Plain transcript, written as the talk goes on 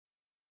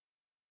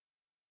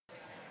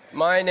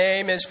My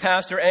name is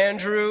Pastor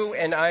Andrew,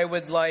 and I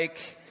would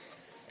like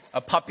a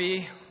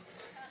puppy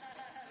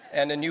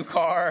and a new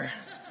car.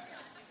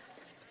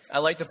 I'd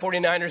like the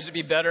 49ers to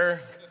be better.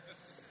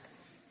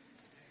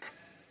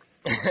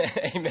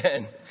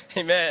 Amen.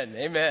 Amen.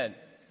 Amen.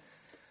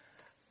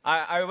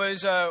 I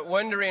was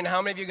wondering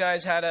how many of you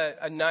guys had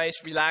a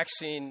nice,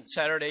 relaxing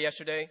Saturday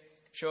yesterday?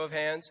 Show of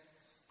hands.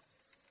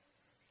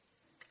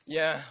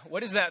 Yeah,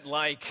 what is that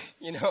like?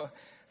 You know,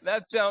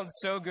 that sounds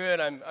so good.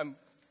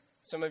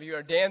 Some of you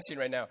are dancing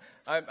right now.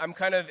 I'm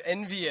kind of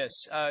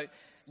envious.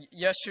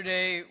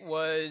 Yesterday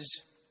was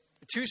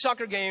 2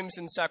 soccer games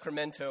in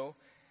Sacramento,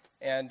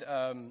 and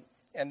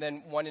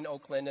then one in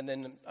Oakland, and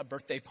then a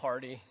birthday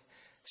party.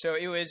 So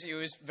it was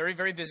very,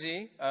 very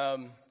busy.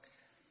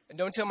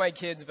 Don't tell my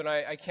kids, but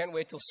I can't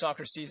wait till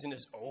soccer season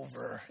is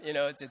over. You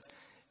know,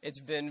 it's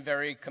been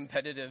very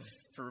competitive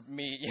for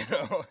me. You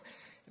know,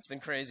 it's been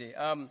crazy.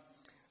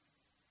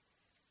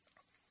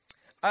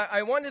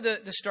 I wanted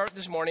to start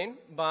this morning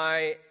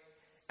by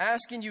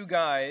asking you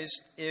guys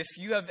if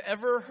you have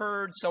ever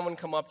heard someone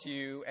come up to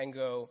you and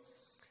go,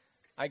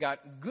 I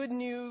got good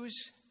news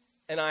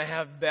and I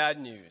have bad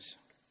news.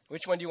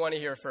 Which one do you want to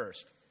hear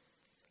first?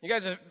 You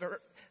guys have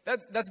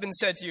that's been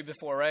said to you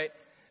before, right?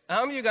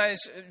 How many of you guys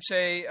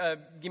say,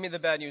 give me the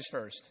bad news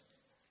first?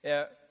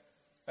 Yeah.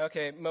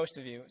 Okay, most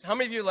of you. How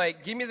many of you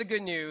like, give me the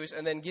good news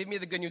and then give me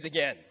the good news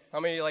again?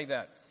 How many of you like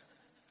that?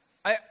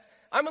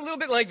 I'm a little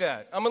bit like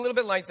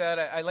that.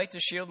 I like to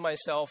shield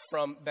myself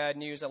from bad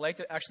news. I like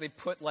to actually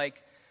put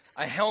like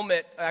a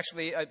helmet,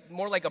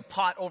 more like a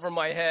pot over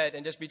my head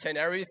and just pretend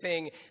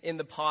everything in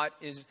the pot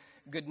is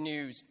good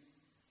news.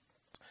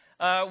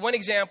 One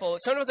example,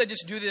 sometimes I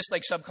just do this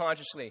like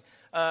subconsciously.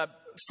 5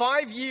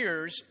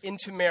 years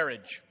into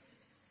marriage,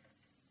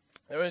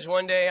 there was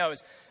one day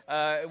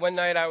one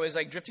night I was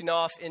like drifting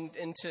off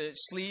into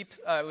sleep.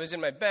 I was in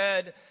my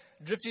bed,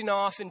 drifting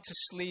off into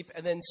sleep,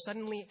 and then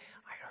suddenly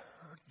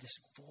this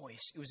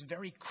voice. It was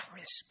very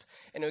crisp,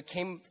 and it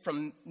came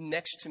from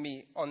next to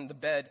me on the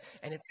bed,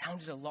 and it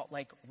sounded a lot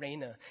like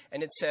Raina.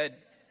 And it said,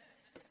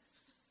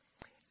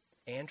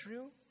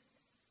 Andrew,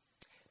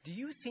 do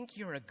you think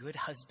you're a good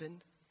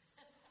husband?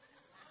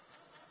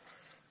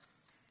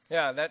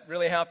 Yeah, that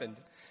really happened.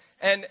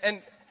 And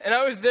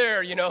I was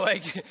there, you know,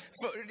 like,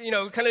 you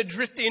know, kind of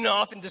drifting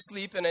off into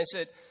sleep, and I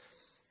said,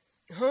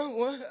 huh,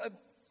 what?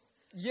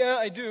 Yeah,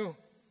 I do.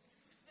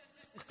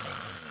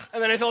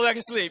 And then I fell back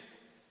asleep.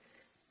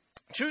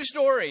 True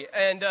story.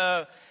 And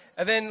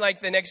then,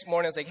 like, the next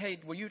morning, I was like, hey,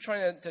 were you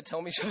trying to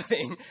tell me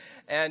something?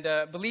 And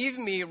believe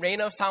me,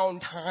 Raina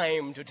found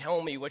time to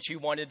tell me what she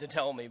wanted to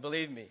tell me,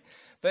 believe me.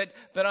 But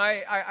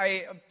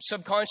I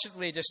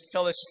subconsciously just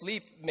fell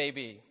asleep,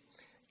 maybe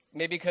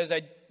because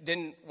I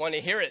didn't want to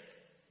hear it.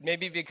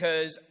 Maybe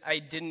because I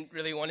didn't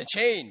really want to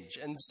change.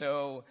 And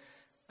so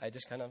I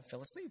just kind of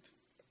fell asleep.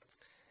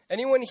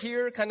 Anyone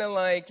here kind of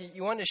like,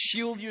 you want to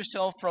shield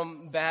yourself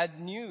from bad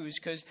news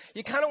because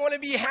you kind of want to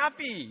be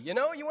happy, you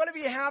know? You want to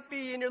be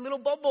happy in your little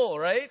bubble,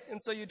 right? And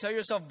so you tell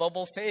yourself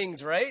bubble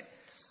things, right?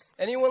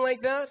 Anyone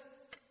like that?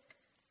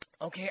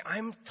 Okay,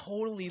 I'm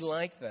totally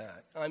like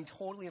that.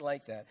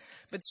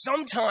 But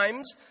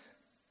sometimes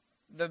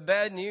the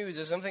bad news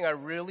is something I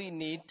really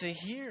need to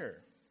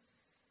hear.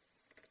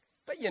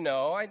 But, you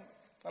know, I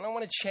don't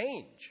want to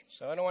change,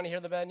 so I don't want to hear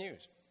the bad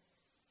news.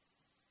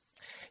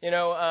 You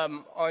know,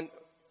 on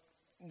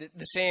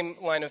the same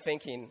line of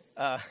thinking,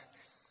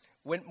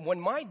 when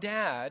my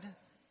dad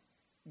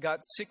got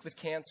sick with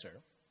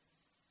cancer,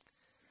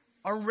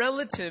 our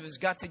relatives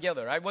got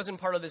together. I wasn't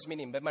part of this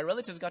meeting, but my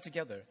relatives got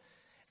together.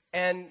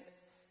 And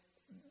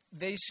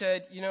they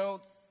said, you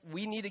know,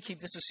 we need to keep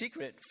this a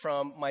secret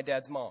from my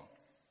dad's mom.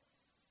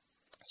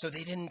 So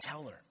they didn't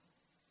tell her.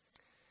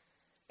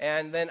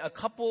 And then a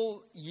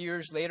couple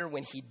years later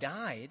when he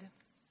died,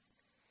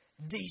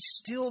 they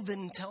still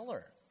didn't tell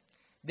her.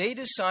 They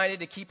decided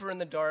to keep her in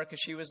the dark because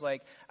she was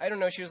like, I don't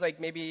know, she was like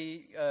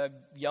maybe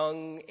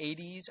young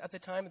 80s at the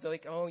time. They're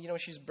like, oh, you know,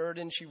 she's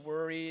burdened, she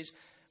worries.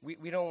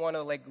 We don't want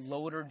to like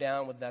load her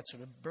down with that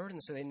sort of burden.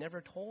 So they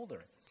never told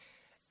her.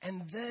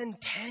 And then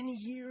 10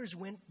 years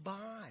went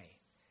by.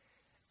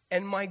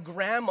 And my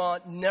grandma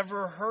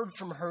never heard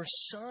from her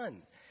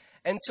son.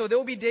 And so there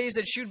will be days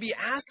that she would be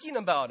asking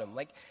about him.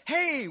 Like,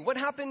 hey, what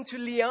happened to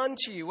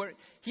Lianchi?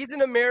 He's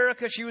in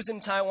America, she was in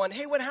Taiwan.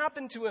 Hey, what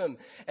happened to him?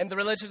 And the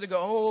relatives would go,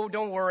 oh,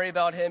 don't worry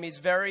about him. He's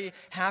very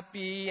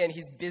happy and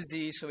he's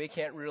busy, so he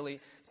can't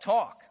really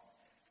talk.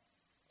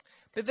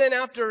 But then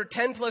after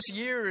 10 plus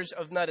years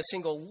of not a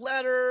single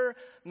letter,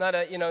 not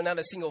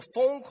a single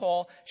phone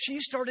call,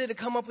 she started to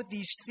come up with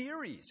these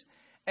theories.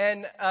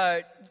 And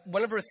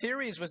one of her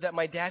theories was that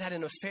my dad had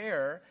an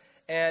affair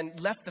and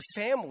left the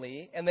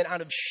family, and then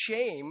out of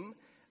shame,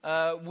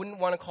 wouldn't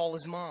want to call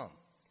his mom.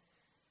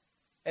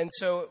 And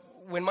so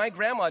when my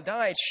grandma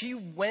died, she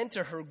went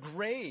to her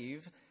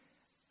grave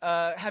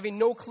having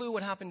no clue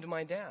what happened to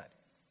my dad.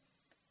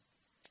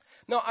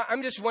 Now,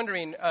 I'm just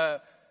wondering,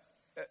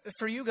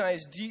 for you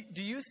guys,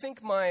 do you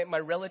think my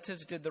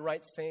relatives did the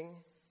right thing?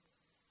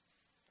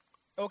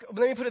 Okay,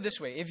 let me put it this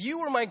way. If you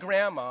were my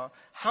grandma,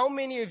 how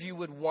many of you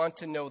would want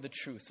to know the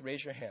truth?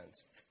 Raise your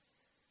hands.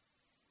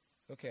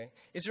 Okay.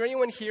 Is there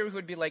anyone here who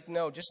would be like,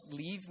 no, just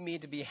leave me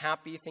to be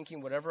happy,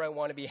 thinking whatever I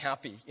want to be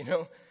happy, you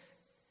know?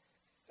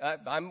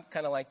 I'm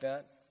kind of like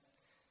that.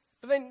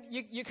 But then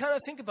you kind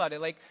of think about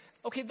it, like,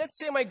 okay, let's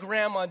say my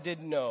grandma did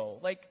know.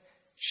 Like,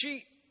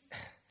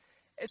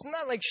 it's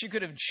not like she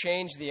could have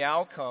changed the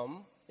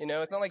outcome, you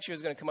know? It's not like she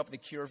was going to come up with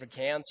a cure for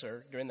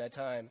cancer during that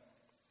time.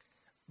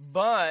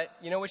 But,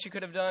 you know what she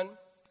could have done?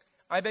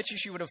 I bet you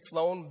she would have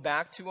flown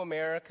back to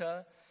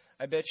America.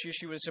 I bet you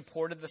she would have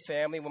supported the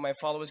family when my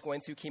father was going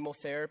through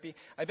chemotherapy.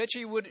 I bet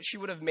she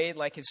would have made,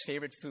 like, his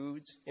favorite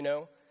foods, you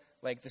know,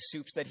 like the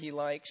soups that he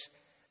likes.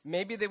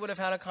 Maybe they would have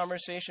had a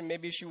conversation.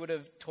 Maybe she would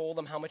have told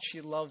him how much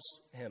she loves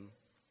him.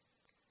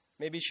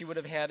 Maybe she would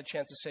have had a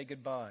chance to say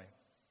goodbye.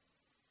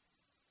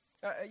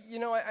 You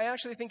know, I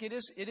actually think it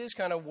is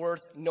kind of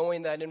worth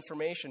knowing that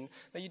information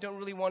that you don't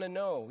really want to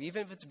know.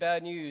 Even if it's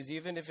bad news,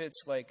 even if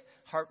it's, like,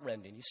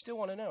 heartrending, you still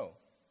want to know.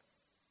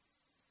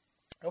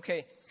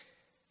 Okay.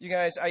 You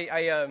guys,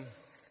 An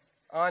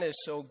is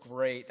so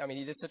great. I mean,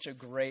 he did such a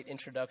great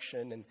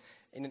introduction, and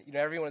you know,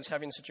 everyone's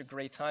having such a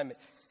great time.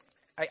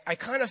 I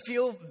kind of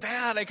feel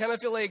bad. I kind of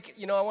feel like,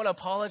 you know, I want to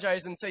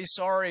apologize and say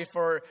sorry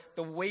for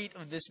the weight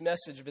of this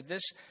message, but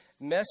this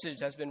message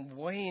has been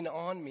weighing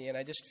on me, and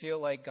I just feel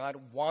like God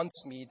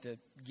wants me to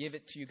give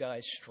it to you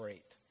guys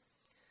straight.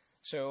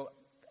 So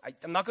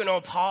I'm not going to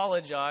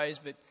apologize,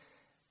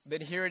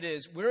 but here it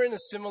is. We're in a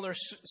similar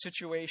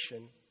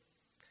situation.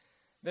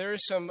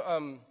 There's some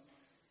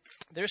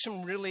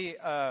really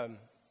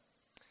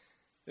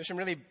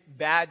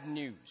bad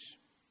news.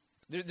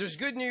 There's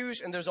good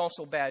news and there's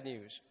also bad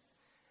news.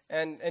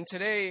 And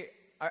today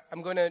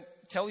I'm going to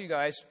tell you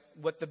guys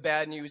what the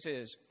bad news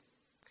is.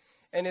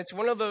 And it's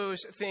one of those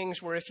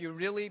things where if you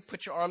really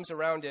put your arms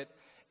around it,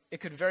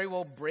 it could very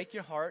well break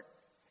your heart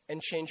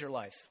and change your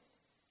life.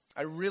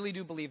 I really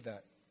do believe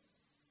that.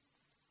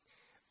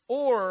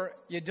 Or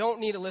you don't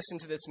need to listen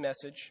to this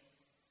message.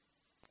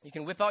 You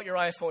can whip out your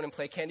iPhone and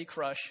play Candy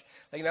Crush.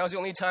 Like, that was the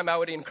only time I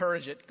would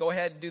encourage it. Go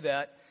ahead and do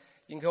that.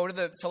 You can go to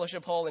the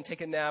fellowship hall and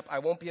take a nap. I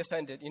won't be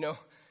offended, you know.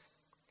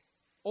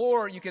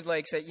 Or you could,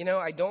 like, say, you know,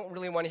 I don't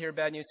really want to hear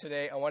bad news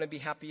today. I want to be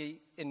happy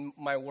in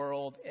my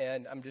world,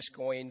 and I'm just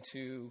going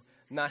to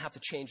not have to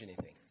change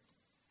anything.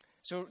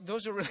 So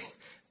those are really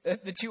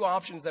the two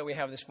options that we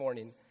have this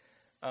morning.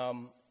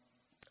 I'm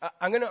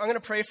gonna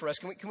pray for us.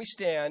 Can we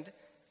stand?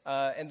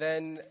 And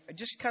then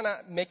just kind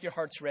of make your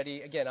hearts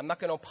ready. Again, I'm not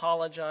going to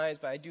apologize,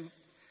 but I do.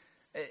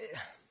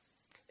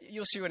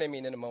 You'll see what I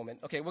mean in a moment.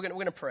 Okay, we're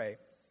gonna pray.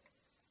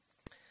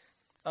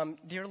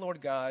 Dear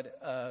Lord God,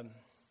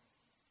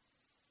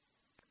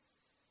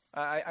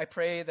 I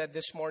pray that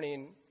this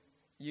morning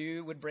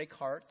you would break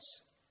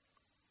hearts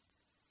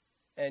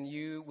and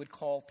you would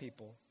call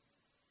people.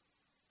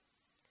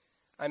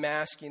 I'm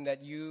asking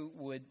that you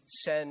would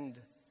send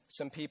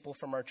some people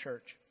from our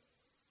church,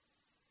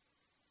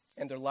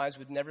 and their lives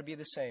would never be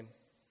the same.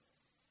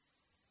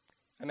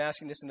 I'm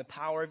asking this in the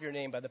power of your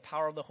name, by the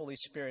power of the Holy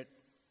Spirit.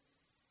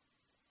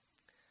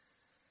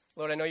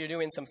 Lord, I know you're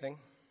doing something.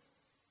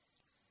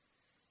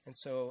 And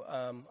so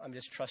I'm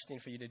just trusting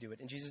for you to do it.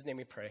 In Jesus' name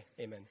we pray.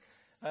 Amen.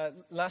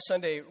 Last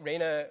Sunday,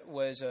 Raina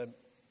was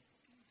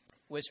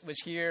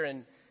here,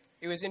 and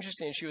it was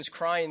interesting. She was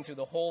crying through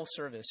the whole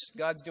service.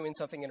 God's doing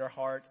something in her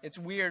heart. It's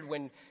weird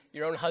when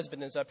your own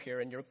husband is up here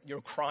and you're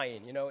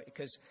crying, you know,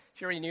 because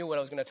she already knew what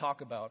I was going to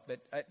talk about.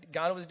 But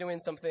God was doing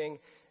something.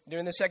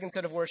 During the second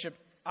set of worship,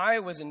 I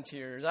was in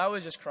tears. I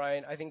was just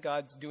crying. I think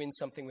God's doing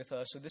something with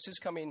us. So this is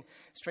coming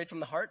straight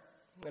from the heart.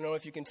 I don't know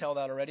if you can tell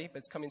that already, but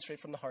it's coming straight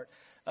from the heart.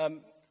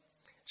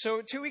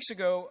 So 2 weeks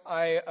ago,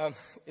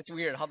 it's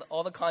weird how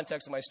all the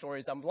context of my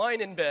story is I'm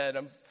lying in bed.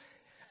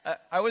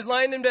 I was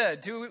lying in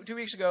bed. Two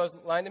weeks ago, I was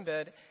lying in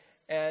bed,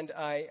 and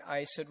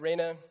I said,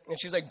 Raina, and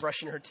she's like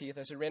brushing her teeth.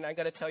 I said, Raina, I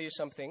got to tell you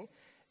something,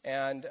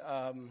 and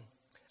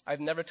I've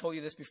never told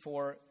you this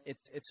before.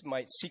 It's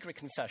my secret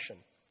confession.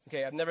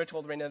 Okay, I've never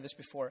told Raina this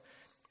before.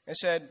 I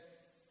said,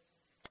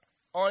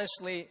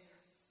 honestly,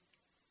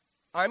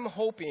 I'm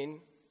hoping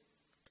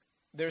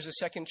there's a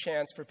second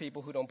chance for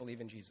people who don't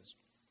believe in Jesus.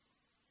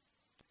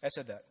 I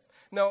said that.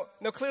 No,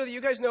 clearly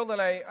you guys know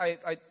that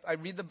I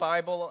read the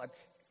Bible.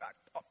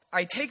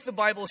 I take the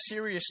Bible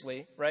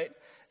seriously, right?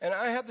 And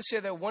I have to say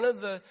that one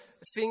of the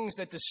things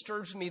that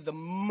disturbs me the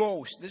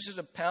most, this is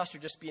a pastor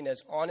just being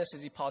as honest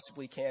as he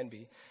possibly can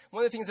be.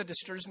 One of the things that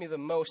disturbs me the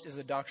most is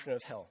the doctrine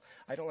of hell.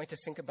 I don't like to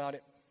think about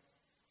it.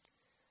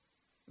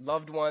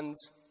 Loved ones,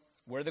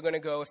 where they're going to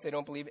go if they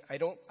don't believe it. I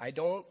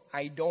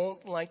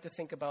don't like to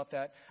think about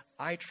that.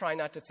 I try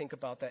not to think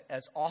about that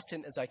as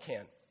often as I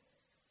can.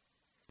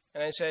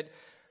 And I said,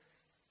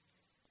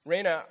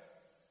 Raina,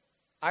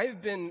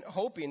 I've been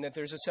hoping that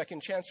there's a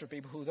second chance for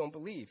people who don't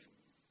believe,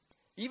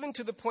 even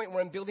to the point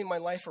where I'm building my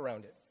life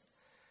around it.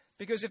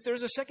 Because if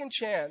there's a second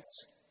chance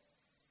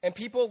and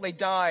people, they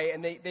die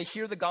and they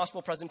hear the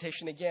gospel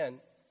presentation again,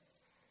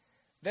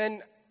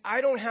 then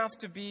I don't have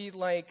to be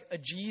like a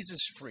Jesus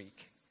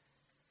freak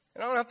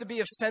And I don't have to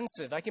be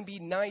offensive. I can be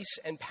nice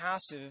and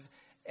passive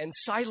and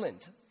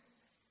silent.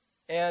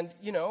 And,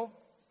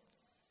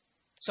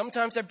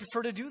 sometimes I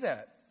prefer to do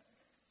that.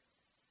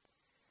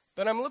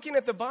 But I'm looking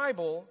at the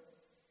Bible,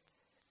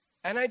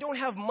 and I don't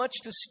have much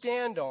to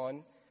stand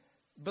on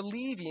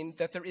believing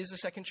that there is a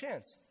second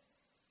chance.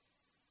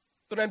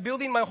 But I'm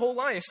building my whole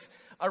life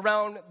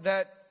around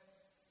that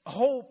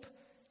hope,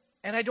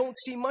 and I don't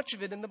see much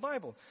of it in the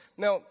Bible.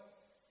 Now,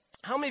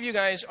 how many of you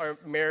guys are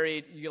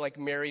married? You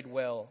married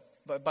well?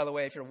 But by the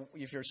way,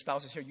 if your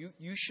spouse is here,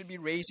 you should be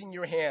raising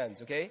your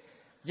hands, okay?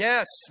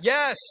 Yes.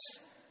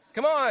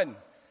 Come on.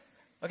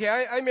 Okay,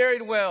 I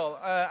married well.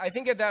 I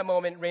think at that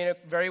moment, Raina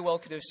very well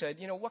could have said,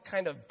 what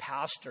kind of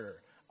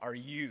pastor are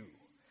you?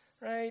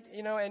 Right?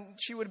 And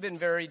she would have been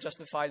very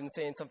justified in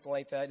saying something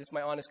like that. It's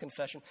my honest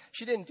confession.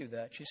 She didn't do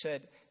that. She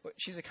said,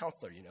 she's a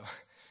counselor,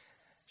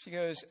 She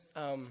goes,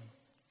 I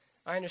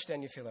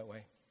understand you feel that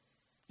way.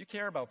 You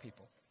care about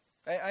people.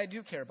 I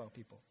do care about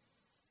people.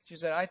 She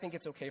said, I think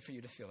it's okay for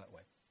you to feel that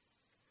way.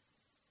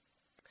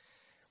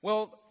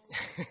 Well,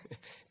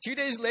 2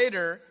 days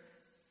later,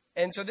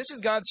 and so this is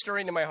God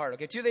stirring in my heart.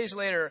 Okay, 2 days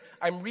later,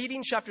 I'm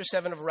reading chapter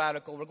 7 of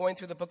Radical. We're going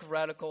through the book of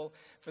Radical.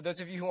 For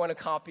those of you who want a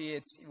copy,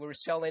 we're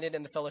selling it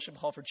in the fellowship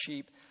hall for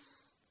cheap.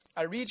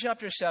 I read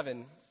chapter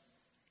 7.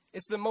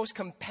 It's the most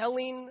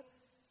compelling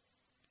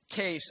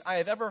case I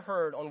have ever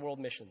heard on world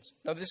missions.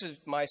 Now, this is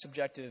my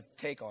subjective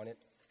take on it.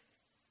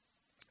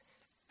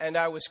 And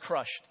I was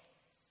crushed.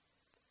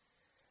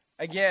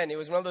 Again, it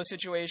was one of those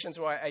situations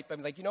where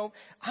I'm like,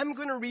 I'm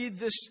going to read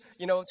this,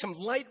 some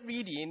light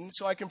reading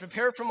so I can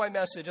prepare for my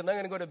message, and then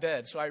I'm going to go to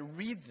bed. So I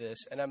read this,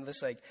 and I'm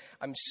just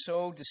I'm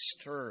so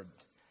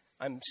disturbed.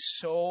 I'm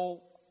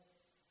so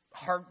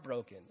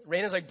heartbroken.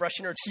 Raina's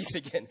brushing her teeth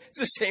again. It's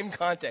the same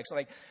context. I'm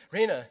like,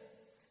 Raina,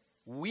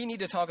 we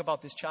need to talk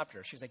about this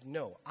chapter. She's like,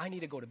 no, I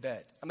need to go to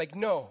bed. I'm like,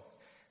 no,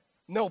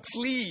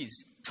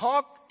 please.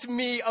 Talk to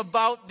me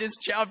about this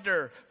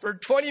chapter for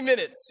 20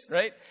 minutes,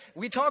 right?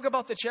 We talk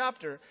about the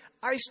chapter.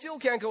 I still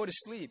can't go to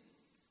sleep.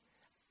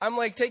 I'm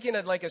taking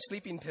a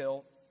sleeping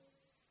pill.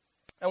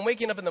 I'm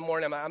waking up in the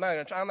morning. I'm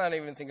not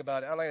even thinking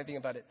about it. I'm not going to think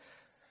about it.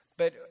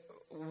 But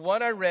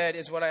what I read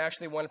is what I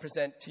actually want to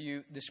present to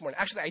you this morning.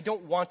 Actually, I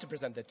don't want to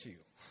present that to you,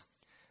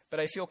 but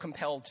I feel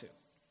compelled to,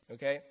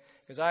 okay?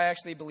 Because I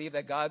actually believe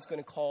that God's going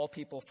to call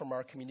people from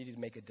our community to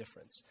make a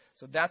difference.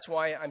 So that's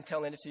why I'm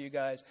telling it to you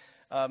guys.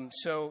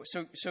 So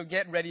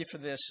get ready for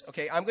this.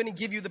 Okay, I'm going to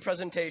give you the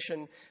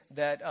presentation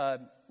that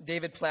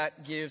David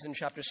Platt gives in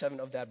chapter 7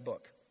 of that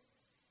book.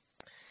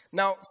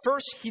 Now,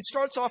 first, he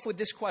starts off with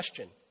this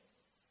question.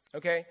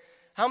 Okay,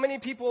 how many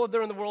people are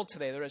there in the world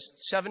today? There is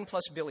 7+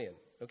 billion.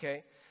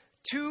 Okay,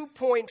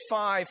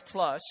 2.5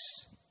 plus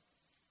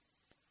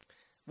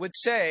would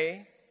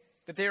say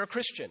that they are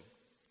Christian.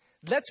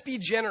 Let's be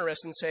generous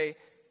and say,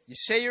 you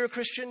say you're a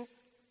Christian?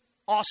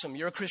 Awesome,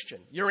 you're a Christian.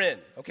 You're in,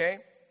 okay?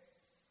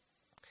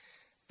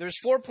 There's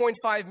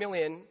 4.5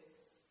 million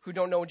who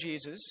don't know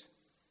Jesus,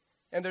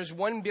 and there's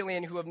 1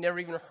 billion who have never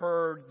even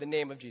heard the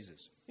name of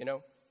Jesus,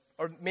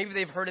 Or maybe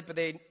they've heard it, but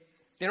they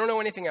don't know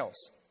anything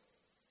else.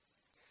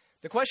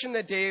 The question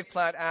that Dave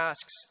Platt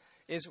asks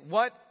is,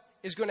 what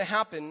is going to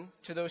happen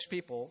to those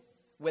people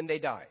when they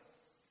die?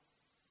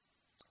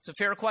 It's a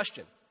fair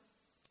question.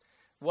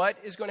 What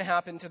is going to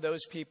happen to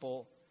those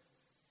people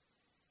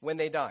when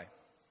they die?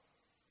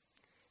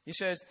 He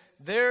says,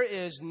 there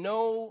is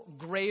no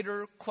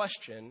greater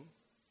question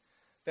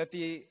that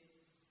the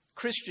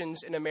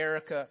Christians in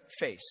America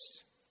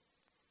face.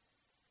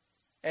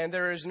 And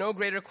there is no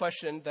greater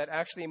question that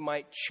actually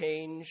might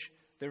change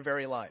their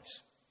very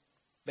lives.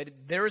 But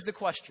there is the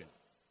question.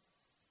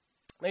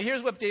 Now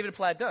here's what David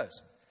Platt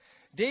does.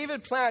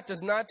 David Platt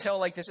does not tell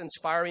this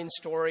inspiring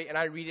story and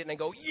I read it and I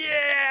go,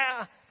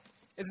 yeah!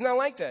 It's not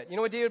like that. You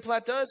know what David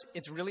Platt does?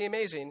 It's really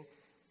amazing.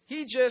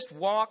 He just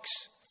walks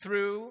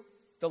through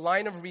the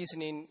line of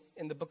reasoning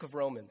in the book of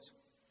Romans.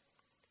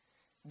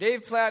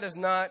 Dave Platt does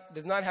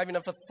not have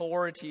enough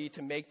authority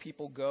to make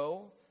people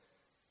go.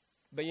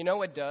 But you know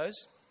what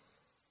does?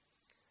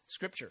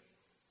 Scripture.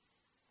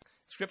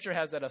 Scripture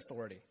has that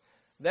authority.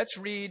 Let's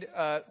read,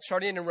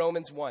 starting in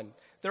Romans 1.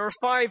 There are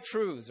 5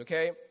 truths,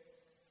 okay?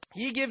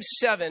 He gives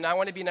 7. I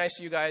want to be nice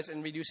to you guys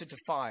and reduce it to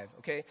 5,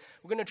 okay?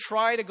 We're going to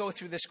try to go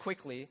through this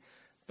quickly,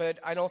 but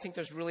I don't think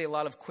there's really a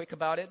lot of quick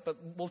about it, but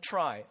we'll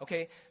try,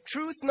 okay?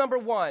 Truth number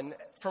 1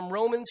 from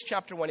Romans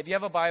chapter 1. If you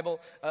have a Bible,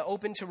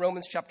 open to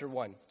Romans chapter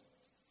 1.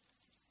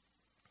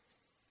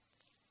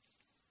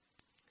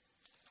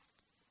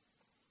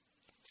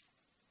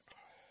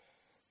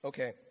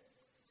 Okay.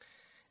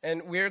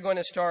 And we're going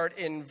to start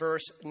in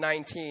verse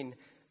 19.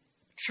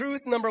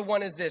 Truth number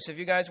 1 is this. If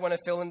you guys want to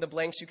fill in the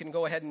blanks, you can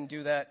go ahead and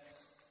do that.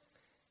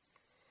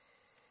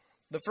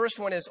 The first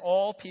one is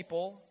all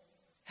people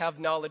have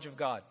knowledge of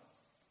God.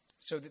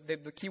 So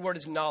the key word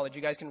is knowledge.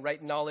 You guys can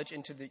write knowledge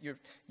into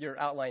your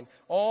outline.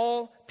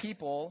 All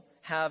people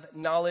have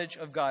knowledge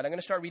of God. I'm going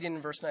to start reading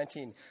in verse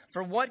 19.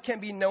 For what can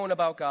be known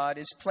about God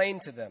is plain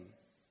to them,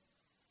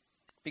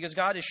 because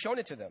God has shown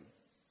it to them.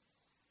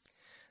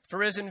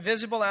 For his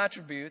invisible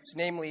attributes,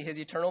 namely his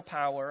eternal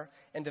power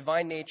and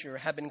divine nature,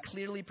 have been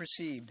clearly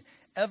perceived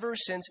ever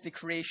since the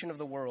creation of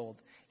the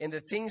world in the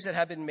things that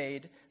have been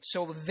made,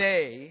 so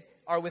they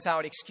are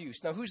without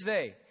excuse. Now, who's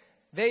they?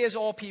 They is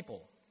all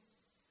people.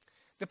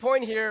 The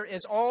point here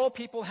is all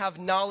people have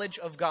knowledge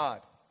of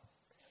God.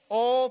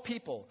 All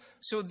people.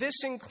 So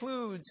this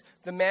includes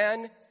the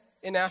man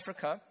in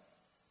Africa.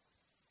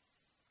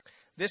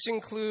 This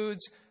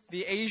includes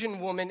the Asian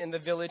woman in the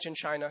village in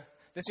China.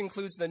 This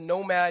includes the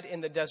nomad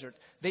in the desert.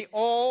 They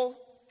all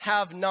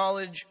have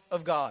knowledge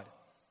of God.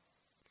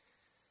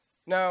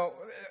 Now,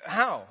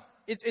 how?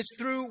 It's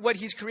through what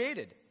he's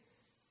created.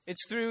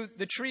 It's through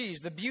the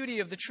trees, the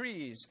beauty of the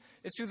trees.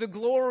 It's through the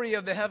glory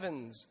of the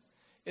heavens.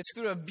 It's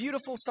through a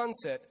beautiful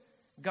sunset.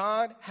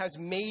 God has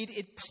made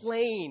it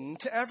plain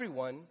to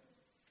everyone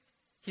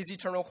his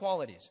eternal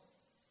qualities.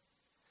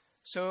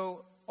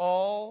 So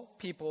all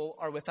people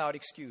are without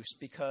excuse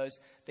because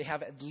they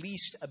have at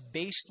least a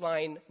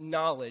baseline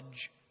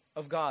knowledge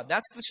of God.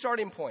 That's the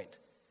starting point.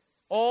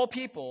 All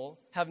people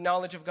have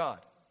knowledge of God.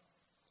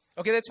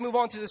 Okay, let's move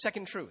on to the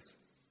second truth.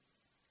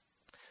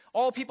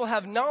 All people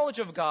have knowledge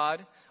of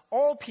God.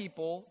 All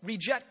people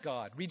reject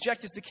God.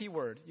 Reject is the key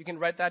word. You can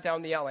write that down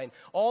in the outline.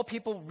 All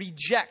people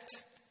reject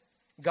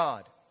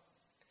God.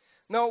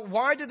 Now,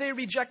 why do they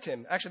reject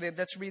him? Actually,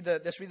 let's read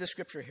the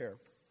scripture here.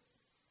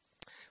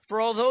 For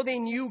although they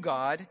knew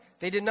God,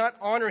 they did not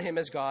honor him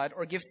as God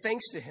or give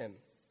thanks to him.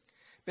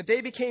 But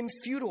they became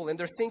futile in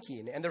their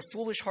thinking, and their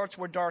foolish hearts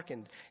were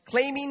darkened.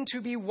 Claiming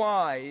to be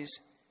wise,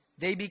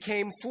 they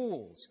became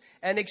fools,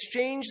 and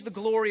exchanged the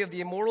glory of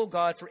the immortal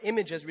God for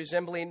images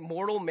resembling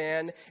mortal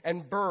man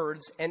and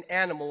birds and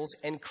animals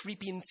and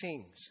creeping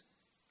things.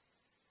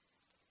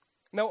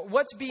 Now,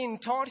 what's being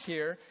taught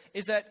here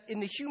is that in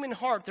the human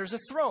heart, there's a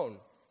throne.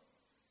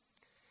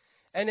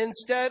 And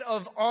instead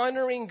of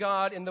honoring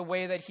God in the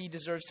way that he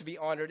deserves to be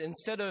honored,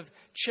 instead of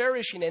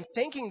cherishing and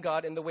thanking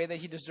God in the way that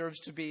he deserves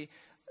to be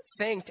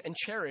thanked and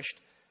cherished,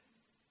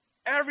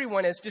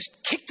 everyone has just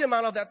kicked him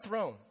out of that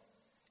throne.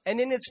 And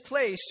in its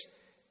place,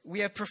 we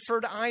have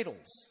preferred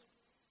idols.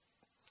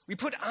 We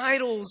put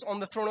idols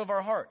on the throne of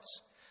our hearts.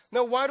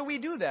 Now, why do we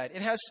do that?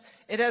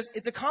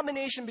 It's a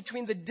combination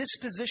between the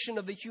disposition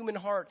of the human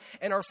heart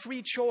and our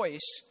free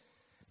choice,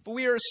 but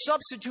we are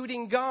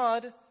substituting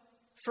God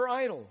for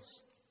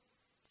idols.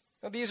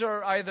 Now, these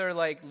are either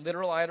like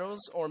literal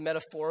idols or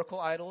metaphorical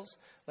idols,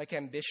 like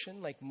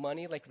ambition, like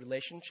money, like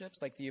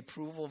relationships, like the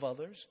approval of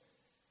others.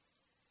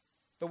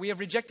 But we have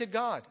rejected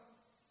God.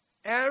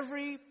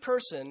 Every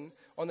person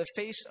on the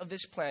face of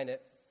this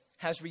planet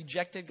has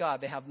rejected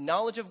God. They have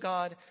knowledge of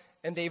God,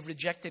 and they've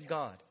rejected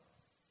God.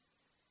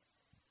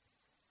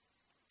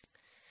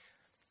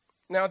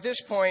 Now, at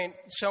this point,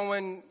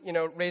 someone,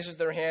 raises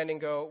their hand and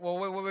go, well,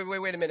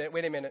 wait a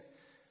minute.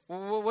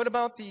 Well, what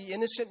about the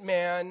innocent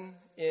man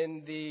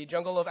in the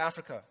jungle of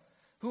Africa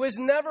who has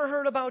never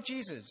heard about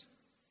Jesus?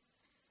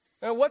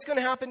 Now, what's going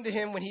to happen to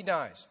him when he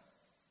dies?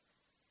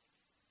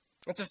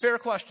 That's a fair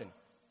question.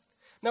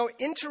 Now,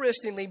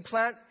 interestingly,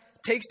 Platt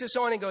takes this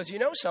on and goes, you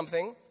know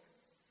something?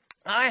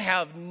 I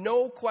have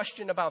no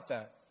question about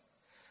that.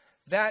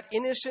 That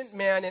innocent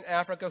man in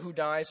Africa who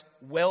dies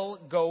will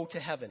go to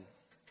heaven.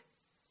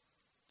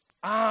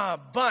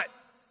 But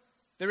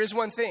there is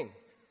one thing.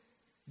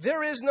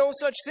 There is no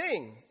such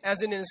thing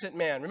as an innocent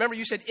man. Remember,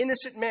 you said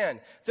innocent man.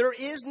 There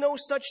is no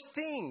such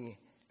thing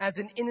as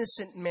an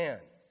innocent man.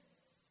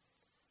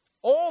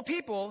 All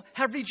people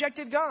have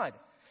rejected God.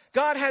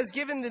 God has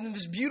given them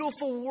this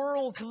beautiful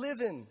world to live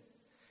in.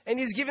 And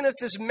he's given us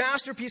this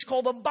masterpiece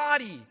called a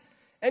body.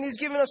 And he's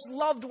given us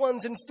loved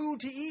ones and food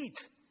to eat.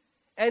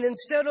 And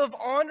instead of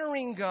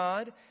honoring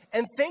God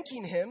and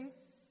thanking him,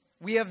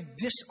 we have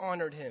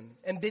dishonored him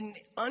and been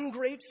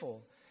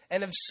ungrateful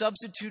and have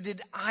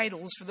substituted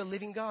idols for the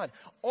living God.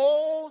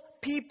 All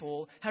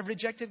people have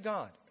rejected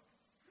God.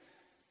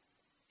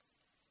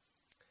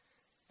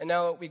 And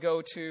now we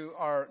go to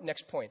our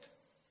next point.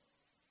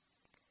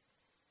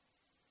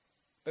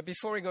 But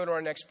before we go to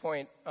our next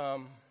point,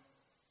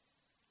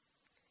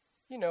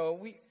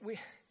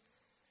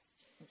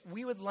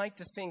 we would like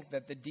to think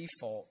that the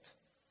default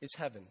is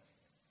heaven.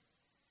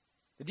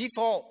 The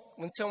default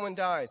when someone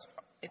dies,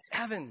 it's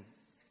heaven.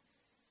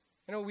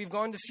 We've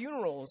gone to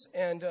funerals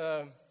and,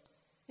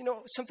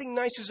 something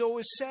nice is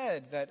always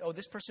said that,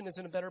 this person is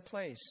in a better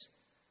place.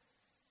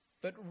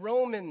 But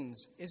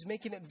Romans is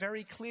making it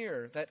very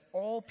clear that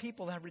all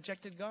people have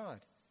rejected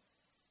God.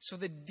 So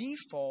the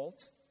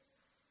default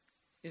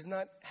is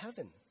not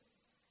heaven.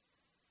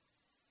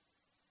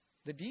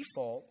 The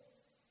default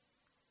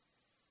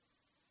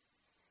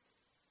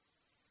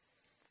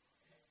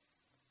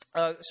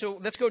so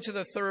let's go to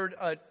the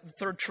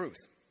third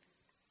truth.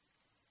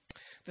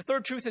 The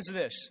third truth is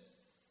this.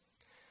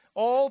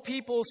 All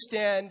people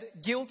stand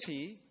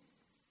guilty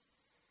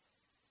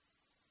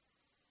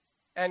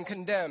and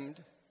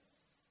condemned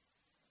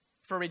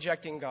for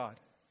rejecting God.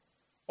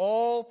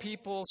 All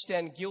people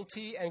stand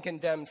guilty and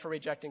condemned for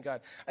rejecting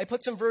God. I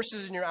put some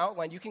verses in your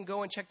outline. You can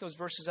go and check those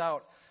verses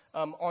out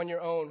on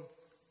your own.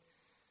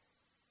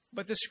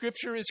 But the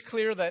scripture is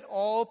clear that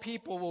all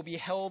people will be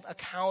held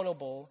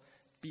accountable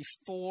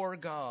before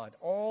God.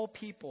 All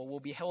people will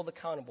be held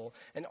accountable,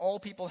 and all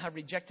people have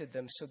rejected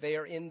them, so they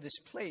are in this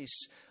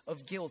place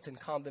of guilt and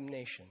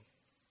condemnation.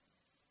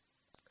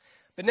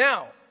 But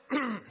now,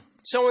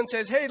 someone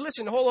says, hey,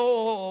 listen,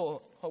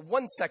 hold,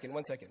 1 second.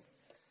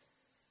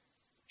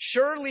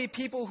 Surely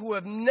people who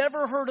have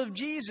never heard of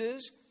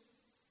Jesus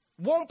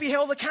won't be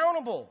held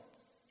accountable,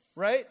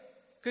 right?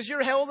 Because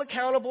you're held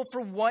accountable for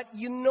what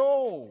you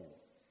know.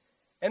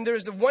 And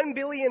there's the 1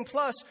 billion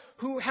plus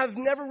who have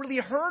never really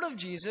heard of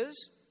Jesus,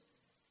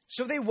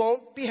 so they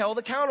won't be held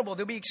accountable.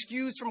 They'll be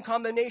excused from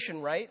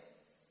condemnation, right?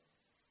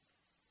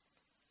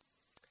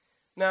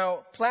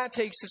 Now, Platt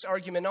takes this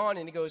argument on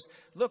and he goes,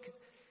 look,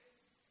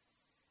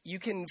 you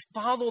can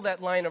follow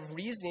that line of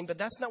reasoning, but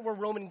that's not where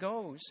Roman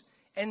goes.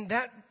 And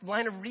that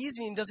line of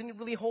reasoning doesn't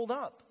really hold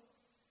up.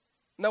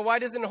 Now, why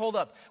doesn't it hold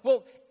up?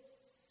 Well,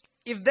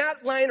 if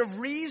that line of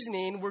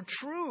reasoning were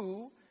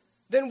true,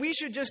 then we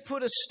should just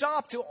put a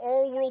stop to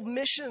all world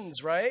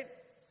missions, right?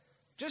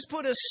 Just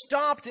put a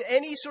stop to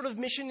any sort of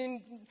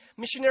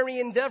missionary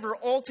endeavor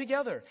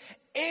altogether.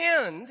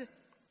 And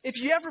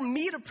if you ever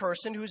meet a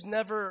person who's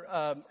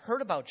never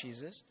heard about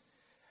Jesus,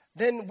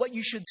 then what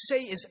you should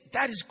say is,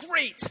 that is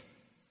great.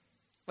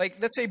 Like,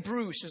 let's say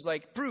Bruce is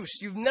like,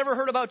 Bruce, you've never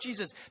heard about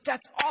Jesus.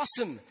 That's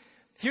awesome.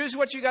 Here's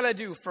what you got to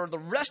do for the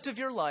rest of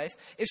your life.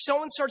 If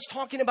someone starts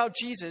talking about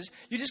Jesus,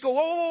 you just go,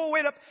 whoa,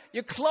 wait up.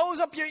 You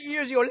close up your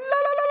ears. You go, la, la,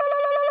 la, la,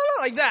 la,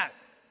 la, like that.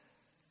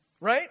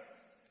 Right?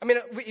 I mean,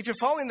 if you're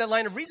following that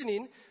line of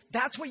reasoning,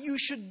 that's what you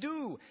should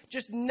do.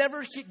 Just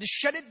just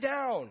shut it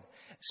down.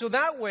 So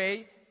that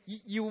way,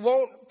 you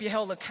won't be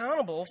held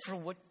accountable for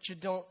what you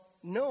don't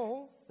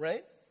know,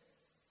 right?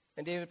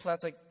 And David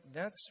Platt's like,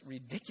 that's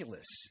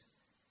ridiculous.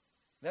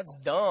 That's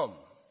dumb.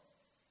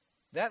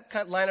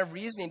 That line of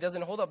reasoning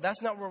doesn't hold up.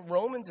 That's not where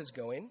Romans is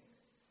going.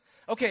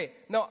 Okay,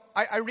 now,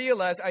 I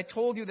realize I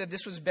told you that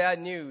this was bad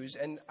news,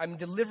 and I'm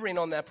delivering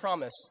on that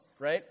promise,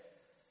 right?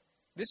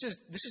 This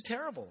is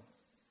terrible.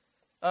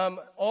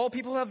 All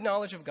people have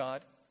knowledge of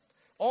God.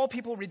 All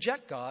people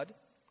reject God.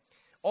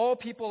 All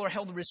people are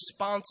held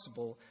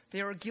responsible.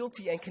 They are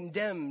guilty and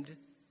condemned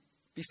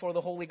before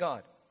the holy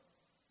God.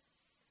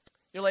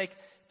 You're like,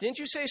 didn't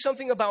you say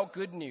something about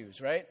good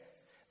news, right?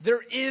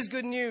 There is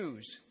good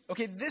news.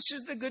 Okay, this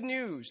is the good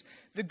news.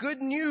 The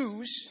good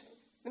news,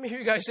 let me hear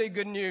you guys say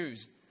good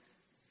news.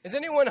 Is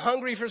anyone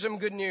hungry for some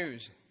good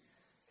news?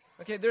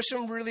 Okay, there's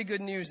some really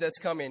good news that's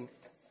coming.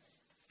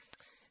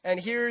 And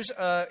here is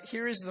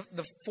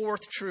the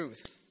fourth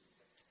truth.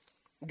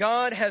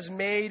 God has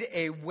made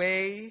a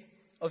way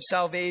of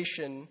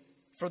salvation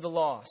for the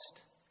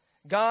lost.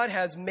 God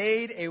has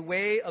made a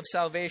way of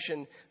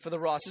salvation for the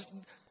lost.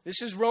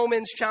 This is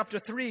Romans chapter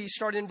 3,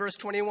 starting in verse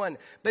 21.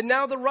 But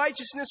now the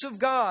righteousness of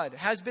God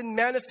has been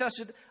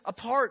manifested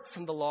apart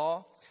from the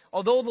law,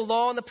 although the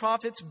law and the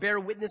prophets bear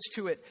witness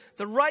to it.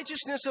 The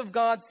righteousness of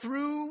God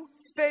through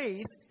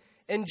faith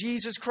in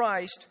Jesus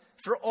Christ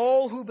for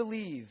all who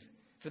believe.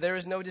 For there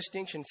is no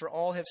distinction, for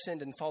all have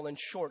sinned and fallen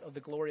short of the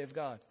glory of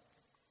God.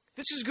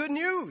 This is good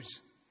news.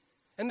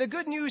 And the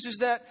good news is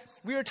that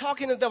we are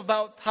talking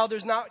about how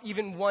there's not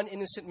even one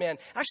innocent man.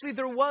 Actually,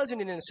 there was an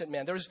innocent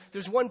man.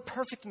 There's one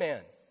perfect man.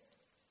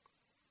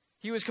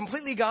 He was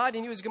completely God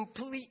and he was a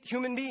complete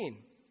human being.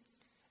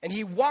 And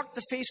he walked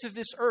the face of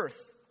this earth.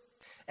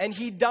 And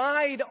he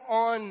died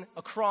on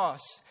a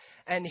cross.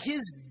 And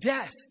his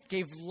death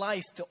gave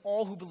life to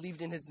all who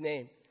believed in his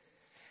name.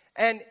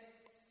 And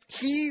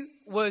he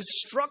was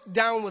struck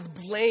down with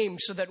blame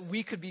so that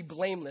we could be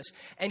blameless.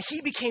 And he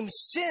became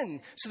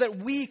sin so that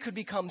we could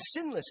become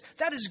sinless.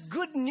 That is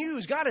good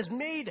news. God has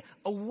made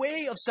a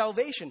way of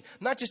salvation.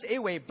 Not just a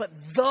way,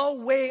 but the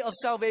way of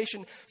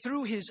salvation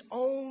through his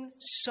own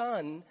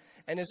Son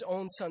and his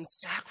own Son's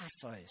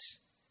sacrifice.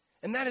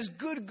 And that is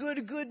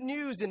good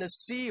news in a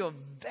sea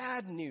of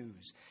bad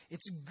news.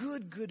 It's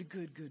good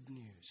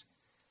news.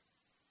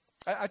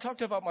 I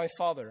talked about my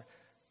father.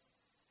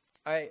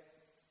 I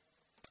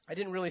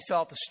didn't really fill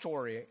out the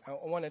story. I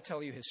want to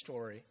tell you his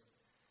story.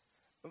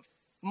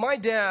 My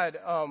dad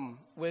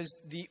was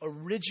the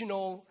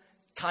original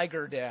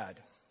tiger dad.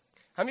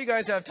 How many of you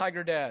guys have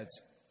tiger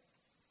dads?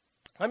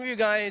 How many of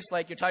you guys,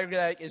 like, your tiger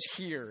dad is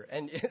here,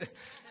 and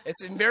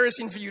it's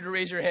embarrassing for you to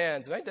raise your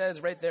hands? My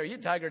dad's right there. He's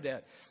a tiger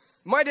dad.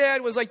 My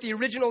dad was like the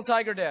original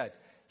tiger dad.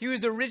 He was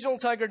the original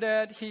tiger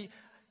dad.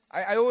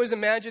 I always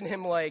imagine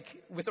him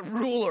like with a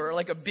ruler,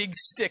 like a big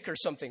stick or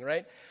something,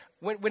 right?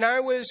 When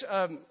I was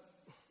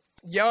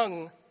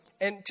young,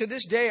 and to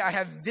this day, I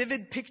have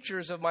vivid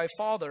pictures of my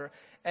father,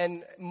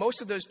 and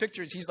most of those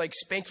pictures, he's like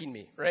spanking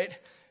me, right?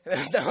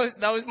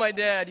 That was my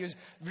dad. He was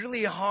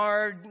really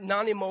hard,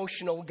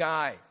 non-emotional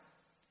guy.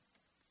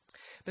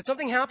 But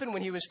something happened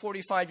when he was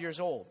 45 years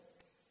old.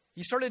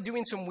 He started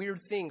doing some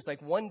weird things.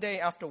 Like one day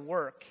after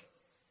work,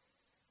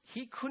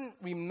 he couldn't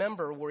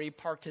remember where he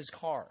parked his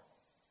car.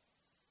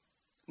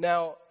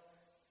 Now,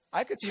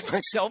 I could see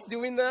myself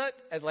doing that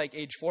at like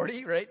age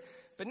 40, right?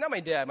 But not my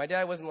dad. My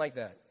dad wasn't like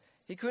that.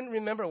 He couldn't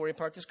remember where he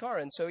parked his car,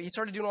 and so he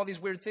started doing all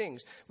these weird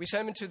things. We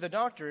sent him to the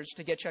doctors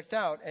to get checked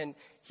out, and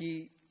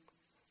he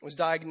was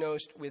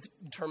diagnosed with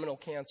terminal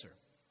cancer.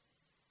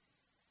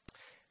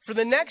 For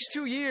the next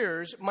 2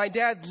 years, my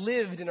dad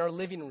lived in our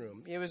living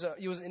room. He was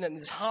in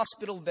his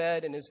hospital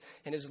bed, and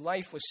his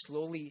life was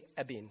slowly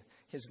ebbing.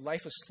 His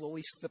life was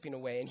slowly slipping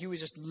away, and he was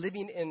just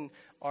living in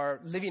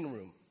our living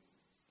room.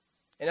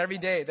 And every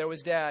day, there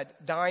was Dad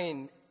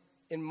dying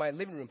in my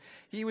living room.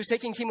 He was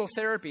taking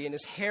chemotherapy, and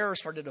his hair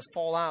started to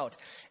fall out.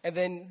 And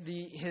then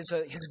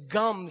his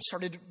gums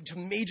started to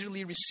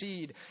majorly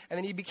recede. And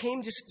then he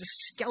became just a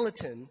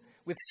skeleton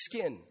with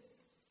skin.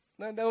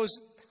 That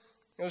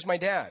was my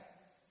dad.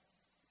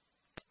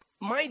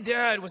 My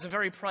dad was a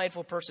very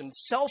prideful person,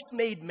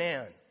 self-made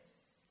man,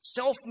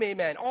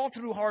 all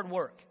through hard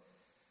work.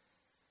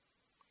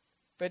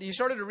 But he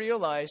started to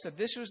realize that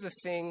this was the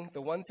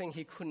one thing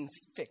he couldn't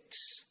fix.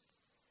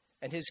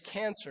 And his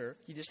cancer,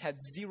 he just had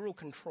zero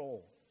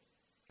control.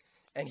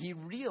 And he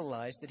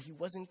realized that he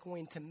wasn't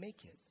going to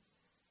make it.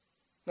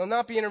 Now,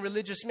 not being a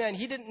religious man,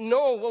 he didn't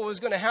know what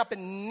was going to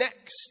happen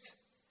next.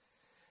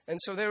 And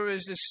so there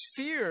was this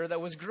fear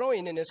that was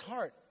growing in his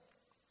heart.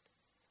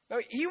 Now,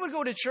 he would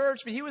go to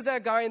church, but he was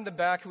that guy in the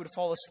back who would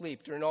fall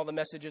asleep during all the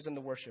messages and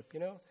the worship,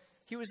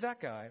 He was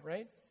that guy,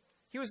 right?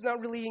 He was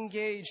not really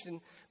engaged,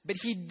 but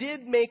he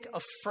did make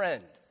a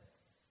friend.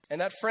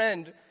 And that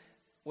friend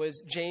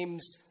was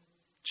James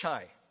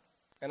Chai.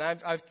 And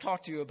I've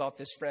talked to you about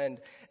this friend.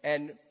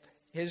 And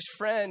his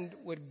friend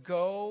would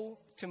go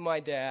to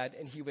my dad,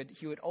 and he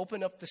would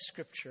open up the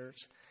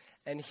scriptures,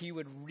 and he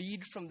would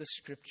read from the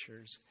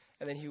scriptures,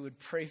 and then he would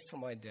pray for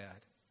my dad.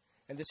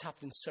 And this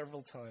happened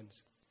several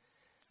times.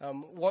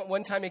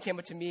 One time he came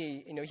up to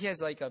me, he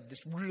has like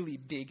this really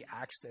big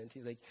accent.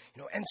 He's like,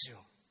 Ensu,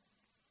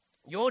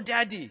 your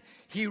daddy,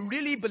 he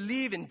really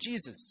believed in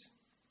Jesus.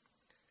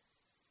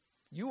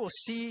 You will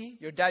see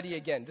your daddy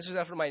again. This was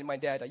after my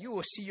dad died. You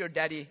will see your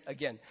daddy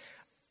again.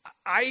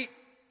 I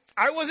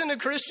wasn't a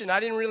Christian. I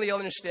didn't really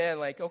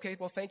understand. Like, okay,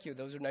 well, thank you.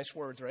 Those are nice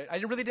words, right? I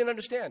really didn't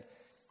understand.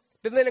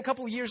 But then a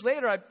couple of years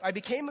later, I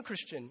became a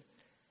Christian.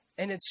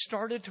 And it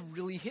started to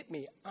really hit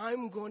me.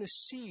 I'm going to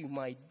see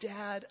my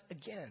dad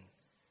again.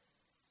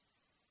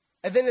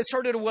 And then it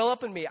started to well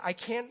up in me. I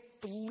can't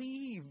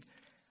believe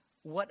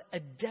what a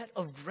debt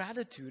of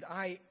gratitude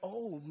I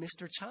owe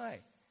Mr.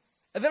 Chai.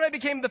 And then I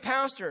became the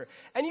pastor.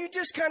 And you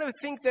just kind of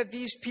think that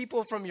these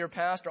people from your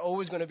past are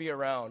always going to be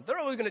around. They're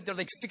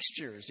like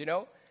fixtures,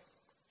 But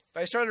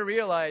I started to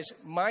realize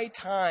my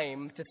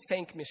time to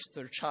thank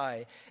Mr.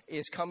 Chai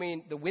is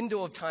coming. The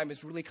window of time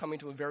is really coming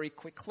to a very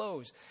quick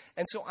close.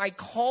 And so I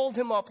called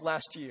him up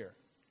last year.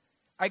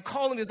 I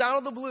called him. He was out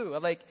of the blue.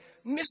 I'm like,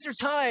 Mr.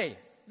 Chai,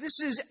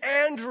 this is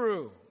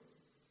Andrew.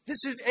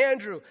 This is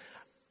Andrew.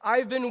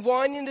 I've been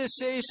wanting to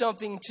say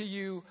something to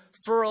you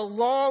for a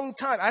long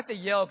time. I have to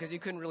yell because you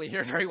couldn't really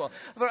hear very well.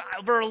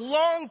 For a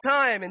long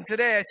time. And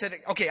today I said,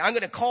 okay, I'm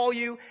going to call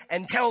you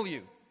and tell you.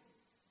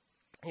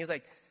 And he was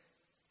like,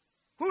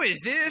 who is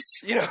this?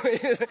 He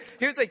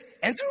was like,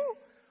 Enzu?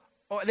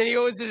 Oh, and then he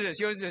always did this.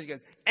 He goes,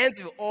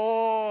 Enzu.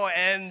 Oh,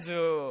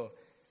 Enzu.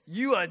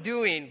 You are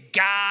doing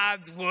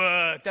God's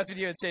work. That's what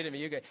he would say to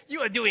me.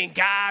 You are doing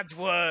God's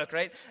work,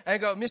 right? And I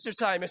go, Mr.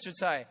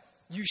 Tsai,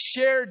 you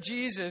shared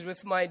Jesus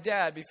with my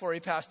dad before he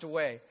passed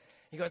away.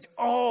 He goes,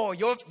 oh,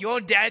 your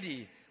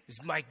daddy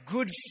was my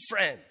good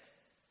friend.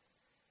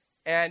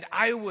 And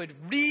I would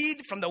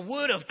read from the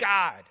Word of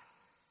God.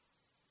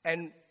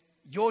 And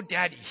your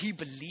daddy, he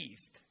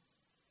believed.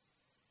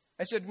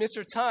 I said,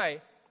 Mr. Tsai,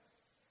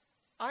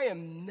 I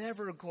am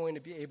never going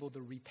to be able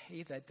to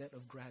repay that debt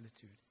of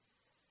gratitude.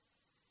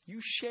 You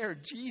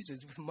shared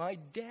Jesus with my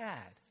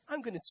dad.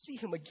 I'm going to see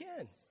him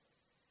again.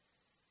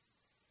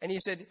 And he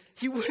said,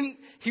 he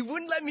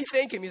wouldn't let me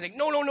thank him. He's like,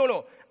 no.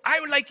 I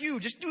would like you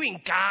just doing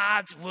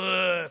God's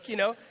work,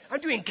 I'm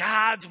doing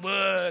God's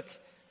work.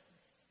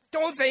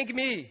 Don't thank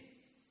me.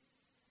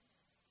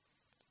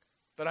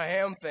 But I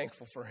am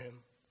thankful for him.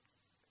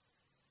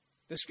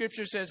 The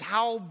scripture says,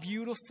 how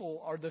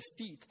beautiful are the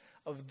feet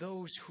of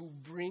those who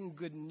bring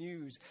good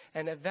news.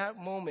 And at that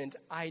moment,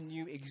 I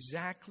knew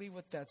exactly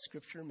what that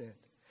scripture meant.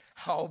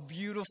 How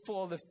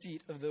beautiful are the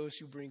feet of those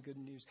who bring good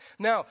news.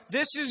 Now,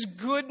 this is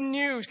good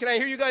news. Can I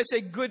hear you guys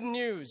say good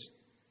news?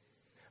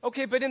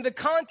 Okay, but in the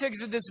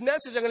context of this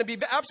message, I'm going to be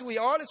absolutely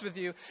honest with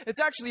you. It's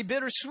actually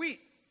bittersweet.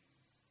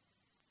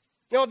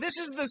 Now, this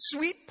is the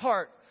sweet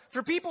part.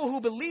 For people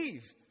who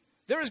believe,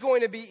 there is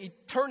going to be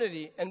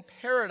eternity and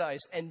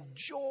paradise and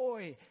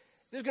joy.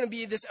 There's going to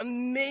be this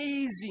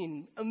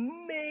amazing,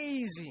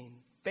 amazing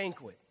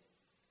banquet.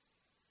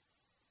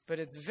 But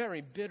it's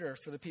very bitter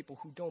for the people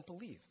who don't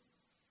believe.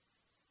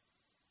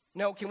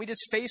 Now, can we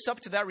just face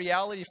up to that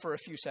reality for a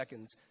few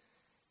seconds?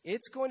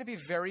 It's going to be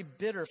very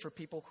bitter for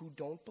people who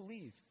don't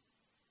believe.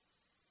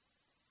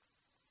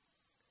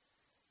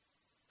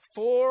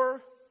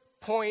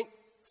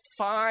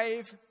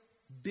 4.5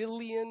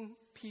 billion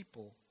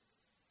people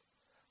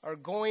are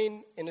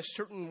going in a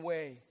certain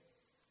way.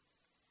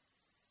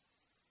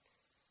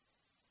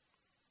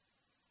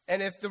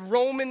 And if the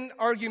Roman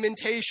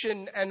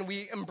argumentation, and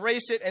we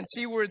embrace it and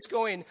see where it's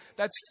going,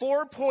 that's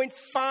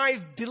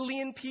 4.5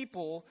 billion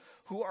people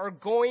who are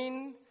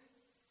going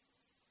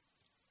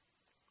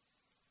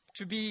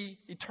to be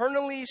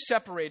eternally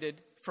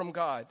separated from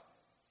God.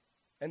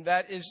 And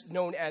that is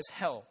known as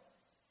hell.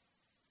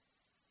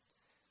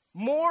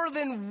 More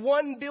than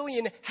 1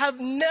 billion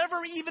have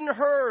never even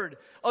heard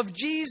of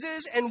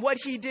Jesus and what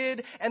he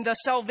did and the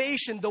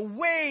salvation, the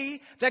way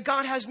that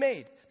God has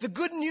made. The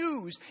good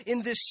news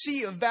in this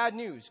sea of bad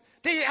news.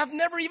 They have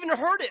never even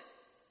heard it.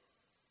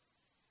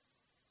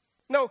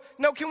 No,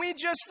 can we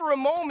just for a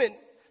moment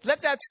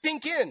let that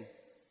sink in?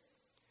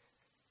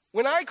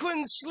 When I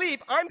couldn't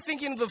sleep, I'm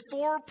thinking of the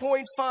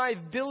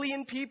 4.5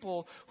 billion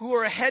people who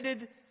are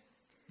headed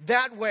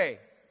that way.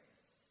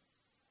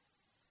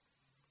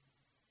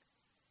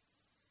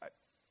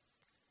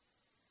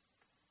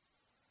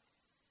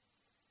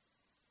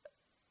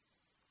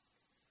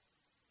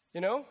 You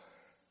know?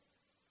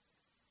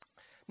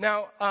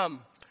 Now,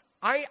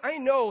 I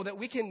know that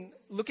we can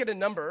look at a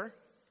number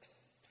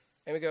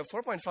and we go,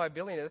 4.5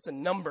 billion, that's a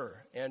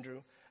number,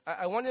 Andrew.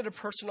 I wanted to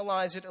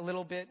personalize it a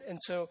little bit, and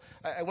so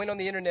I went on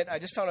the internet. I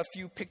just found a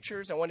few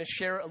pictures. I want to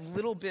share a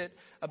little bit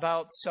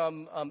about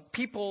some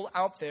people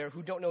out there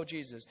who don't know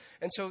Jesus.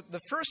 And so the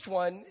first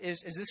one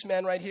is this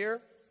man right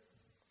here.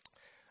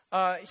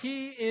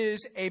 He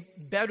is a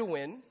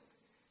Bedouin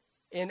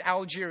in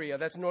Algeria.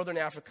 That's northern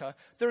Africa.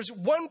 There's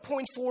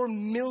 1.4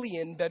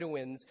 million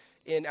Bedouins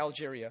in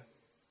Algeria.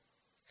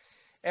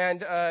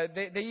 And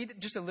they eat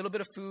just a little bit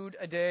of food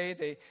a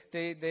day.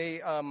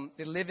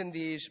 They live in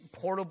these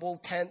portable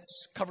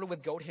tents covered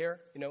with goat hair.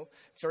 You know,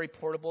 it's very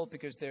portable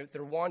because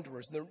they're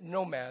wanderers. They're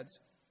nomads.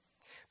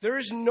 There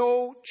is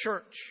no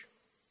church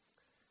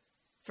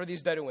for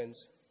these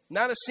Bedouins.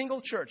 Not a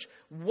single church.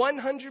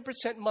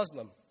 100%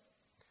 Muslim.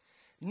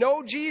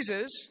 No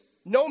Jesus.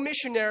 No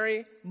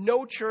missionary.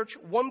 No church.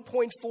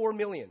 1.4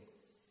 million.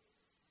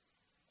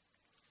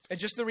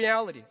 It's just the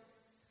reality.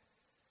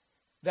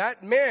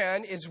 That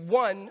man is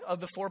one of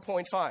the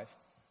 4.5.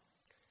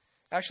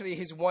 Actually,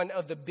 he's one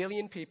of the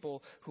billion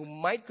people who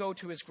might go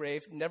to his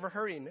grave never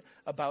hearing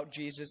about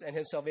Jesus and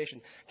his salvation.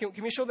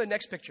 Can we show the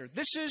next picture?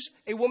 This is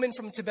a woman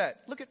from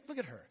Tibet. Look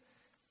at her.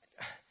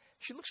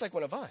 She looks like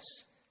one of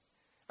us.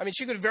 I mean,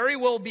 she could very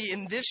well be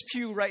in this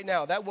pew right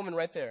now, that woman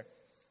right there.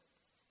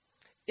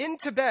 In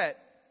Tibet,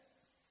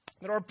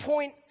 there are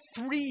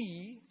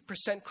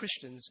 0.3%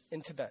 Christians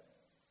in Tibet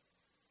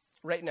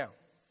right now.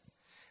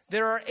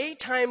 There are 8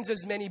 times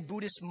as many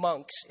Buddhist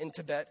monks in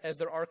Tibet as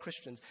there are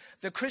Christians.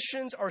 The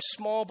Christians are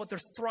small, but they're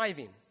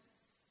thriving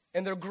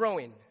and they're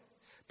growing.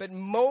 But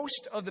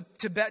most of the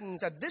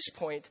Tibetans at this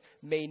point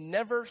may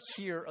never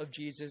hear of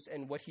Jesus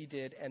and what he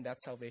did and that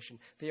salvation.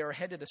 They are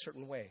headed a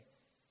certain way.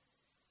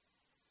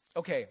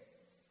 Okay,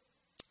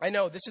 I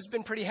know this has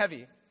been pretty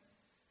heavy.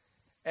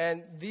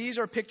 And these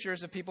are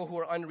pictures of people who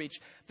are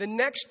unreached. The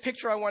next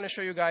picture I want to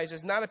show you guys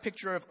is not a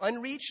picture of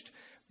unreached,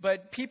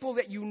 but people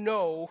that you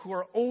know who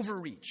are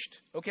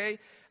overreached, okay?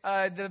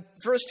 The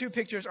first 2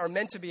 pictures are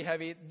meant to be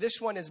heavy. This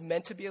one is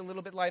meant to be a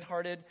little bit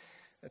lighthearted.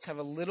 Let's have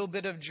a little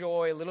bit of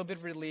joy, a little bit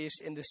of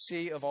release in the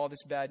sea of all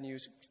this bad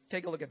news.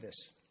 Take a look at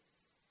this.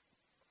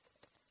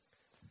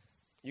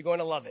 You're going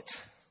to love it.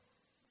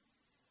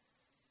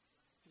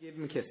 Give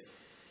him a kiss.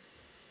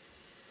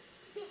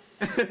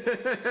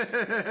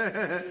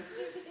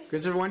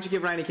 Christopher, why don't you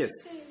give Ryan a kiss?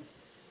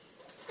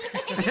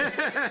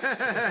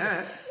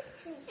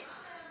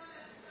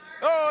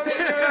 Oh, they do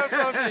that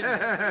fluffy.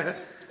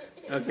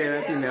 Okay,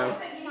 that's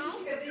enough.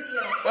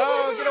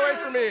 Oh, get away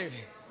from me.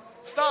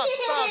 Stop.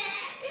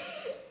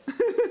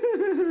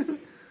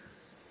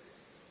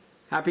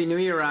 Happy New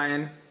Year,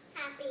 Ryan.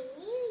 Happy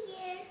New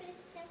Year,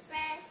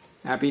 Christopher.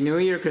 Happy New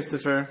Year,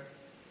 Christopher.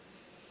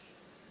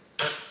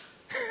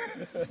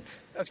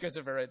 That's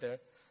Christopher right there.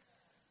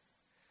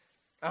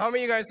 How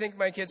many of you guys think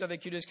my kids are the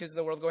cutest kids in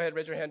the world? Go ahead,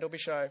 raise your hand. Don't be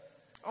shy.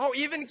 Oh,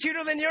 even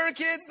cuter than your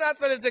kids? Not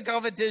that it's a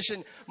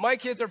competition. My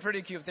kids are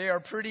pretty cute. They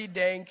are pretty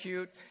dang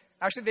cute.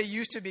 Actually, they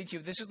used to be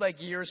cute. This is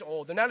like years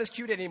old. They're not as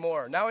cute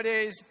anymore.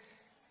 Nowadays,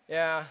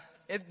 yeah,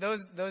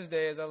 those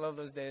days, I love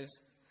those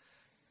days.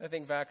 I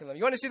think back on them.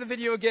 You want to see the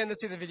video again?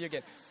 Let's see the video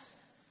again.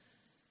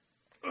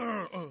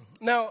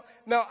 Now,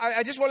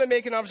 I just want to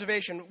make an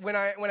observation. When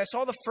I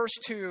saw the first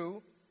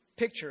 2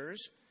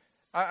 pictures,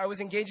 I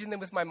was engaging them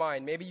with my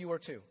mind. Maybe you were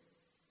too.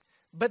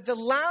 But the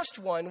last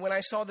one, when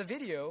I saw the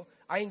video,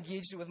 I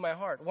engaged it with my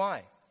heart.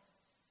 Why?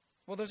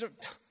 Well, those are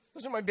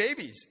my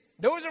babies.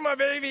 Those are my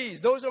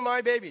babies. Those are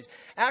my babies.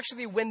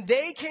 Actually, when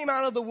they came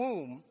out of the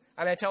womb,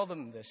 and I tell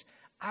them this,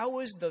 I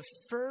was the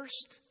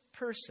first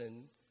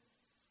person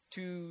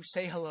to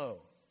say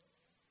hello.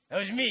 That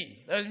was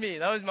me.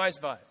 That was my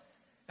spot.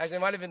 Actually,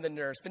 it might have been the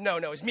nurse, but no,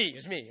 it was me,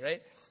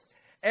 right?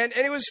 And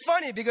it was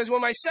funny because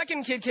when my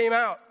second kid came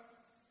out,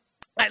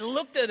 I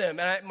looked at him,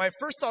 and my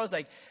first thought was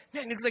like,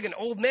 man, he looks like an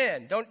old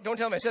man. Don't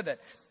tell him I said that.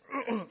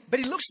 But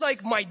he looks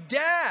like my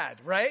dad,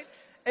 right?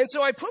 And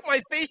so I put my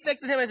face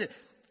next to him, and I said,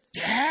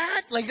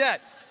 Dad? Like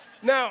that.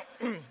 Now,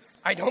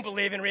 I don't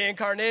believe in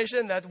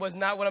reincarnation. That was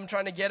not what I'm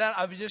trying to get at.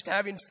 I was just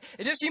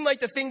it just seemed like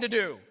the thing to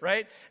do,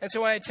 right? And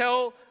so when I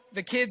tell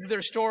the kids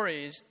their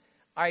stories,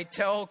 I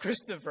tell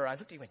Christopher, I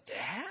looked at him and went,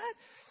 Dad?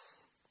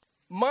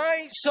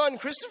 My son,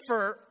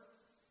 Christopher,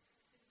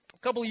 a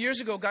couple of years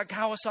ago got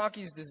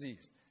Kawasaki's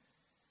disease.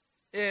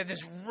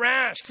 This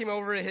rash came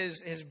over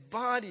his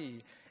body,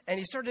 and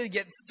he started to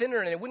get thinner,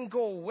 and it wouldn't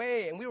go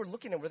away. And we were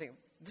looking at him, we're thinking,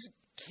 this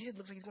kid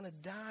looks like he's going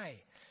to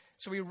die.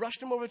 So we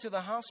rushed him over to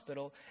the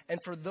hospital, and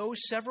for those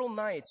several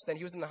nights that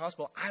he was in the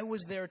hospital, I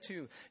was there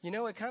too. You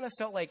know, it kind of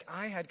felt like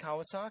I had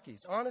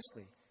Kawasaki's,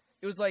 honestly.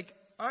 It was like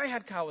I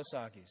had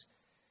Kawasaki's.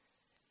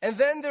 And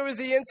then there was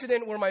the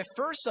incident where my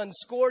first son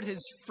scored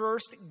his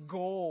first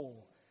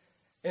goal.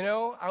 You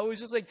know, I was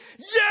just like,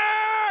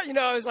 yeah! You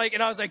know, I was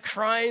like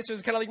crying, so it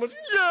was kind of like,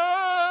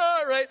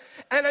 yeah! Right?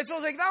 And I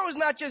felt like that was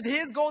not just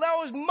his goal, that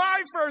was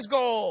my first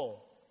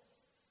goal.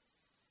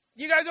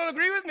 You guys don't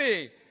agree with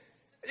me?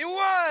 It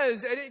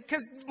was.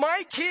 Because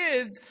my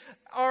kids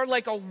are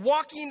like a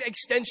walking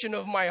extension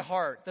of my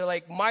heart. They're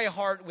like my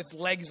heart with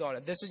legs on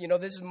it. This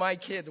is my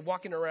kids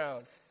walking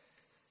around.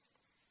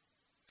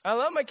 I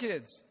love my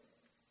kids.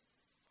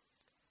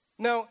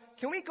 Now,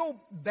 can we go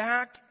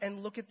back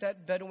and look at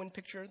that Bedouin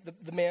picture,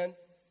 the man?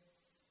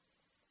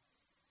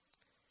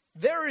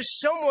 There is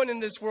someone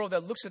in this world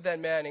that looks at that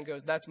man and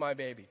goes, that's my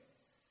baby.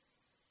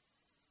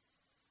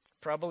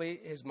 Probably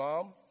his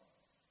mom.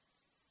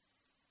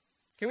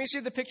 Can we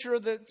see the picture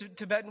of the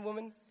Tibetan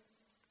woman?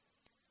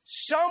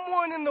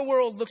 Someone in the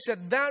world looks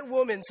at that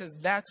woman and says,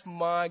 that's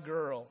my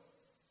girl.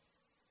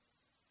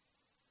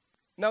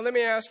 Now, let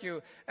me ask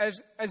you, as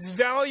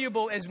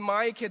valuable as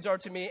my kids are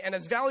to me and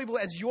as valuable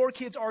as your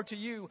kids are to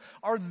you,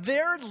 are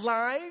their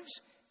lives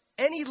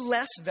any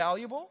less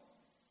valuable?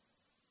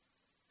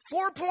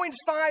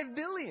 4.5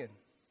 billion.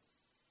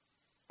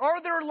 Are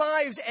their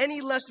lives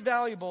any less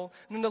valuable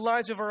than the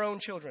lives of our own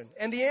children?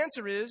 And the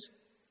answer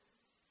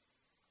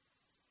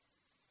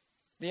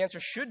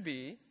should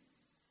be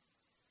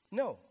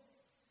no.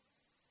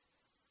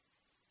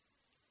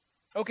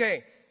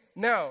 Okay,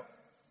 now,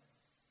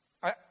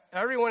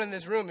 everyone in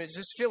this room is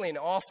just feeling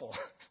awful.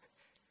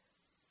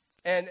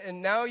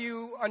 and now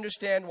you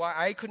understand why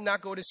I could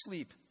not go to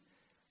sleep.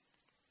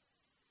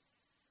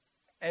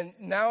 And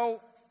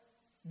now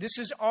this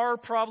is our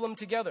problem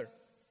together.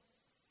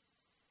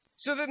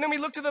 So then we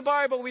look to the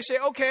Bible, we say,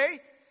 okay,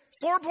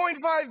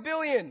 4.5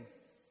 billion.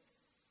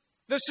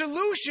 The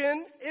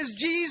solution is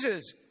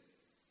Jesus.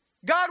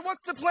 God,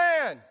 what's the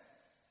plan?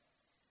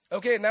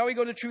 Okay, now we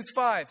go to Truth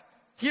 5.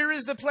 Here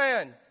is the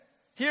plan.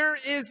 Here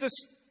is the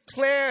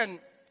plan.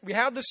 We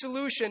have the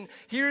solution.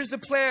 Here's the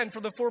plan for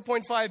the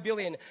 4.5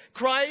 billion.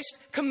 Christ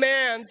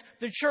commands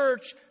the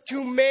church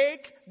to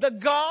make the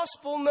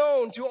gospel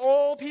known to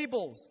all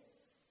peoples.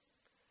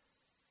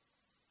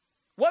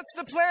 What's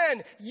the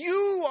plan?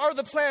 You are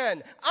the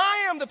plan.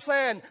 I am the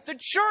plan. The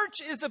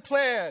church is the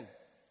plan.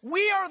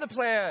 We are the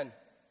plan.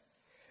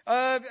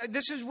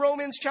 This is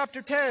Romans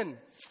chapter 10.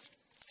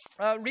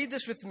 Read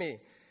this with me.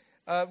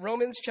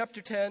 Romans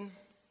chapter 10.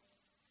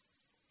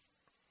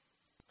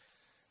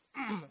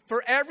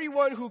 For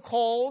everyone who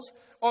calls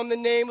on the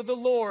name of the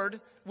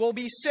Lord will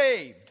be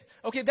saved.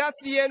 Okay,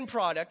 that's the end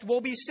product. Will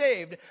be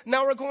saved.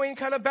 Now we're going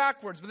kind of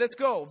backwards, but let's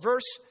go.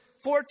 Verse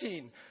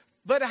 14.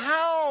 But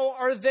how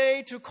are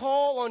they to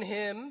call on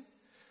him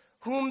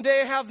whom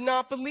they have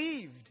not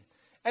believed?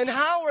 And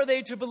how are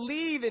they to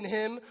believe in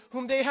him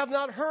whom they have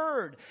not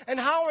heard? And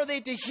how are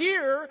they to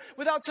hear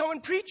without someone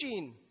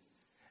preaching?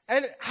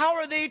 And how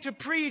are they to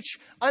preach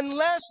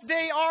unless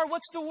they are,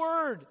 what's the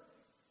word?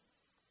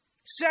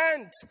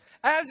 Sent.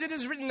 As it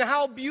is written,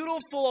 how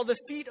beautiful are the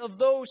feet of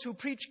those who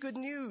preach good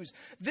news.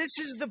 This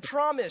is the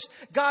promise.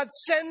 God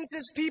sends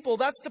his people.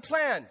 That's the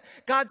plan.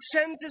 God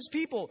sends his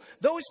people.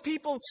 Those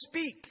people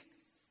speak.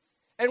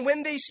 And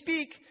when they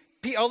speak,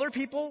 other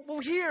people will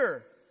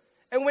hear.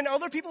 And when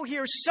other people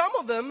hear, some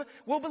of them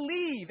will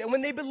believe. And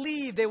when they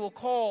believe, they will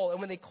call. And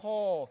when they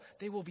call,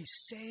 they will be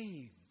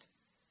saved.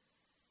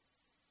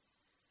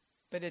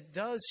 But it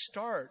does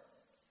start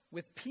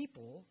with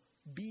people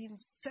being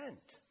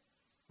sent.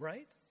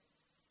 Right?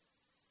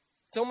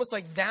 It's almost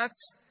like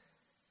that's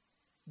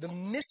the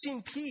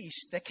missing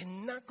piece that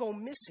cannot go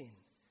missing.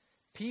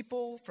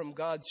 People from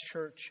God's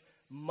church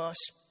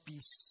must be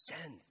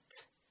sent.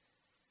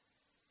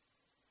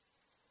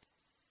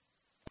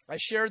 I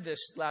shared this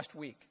last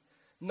week.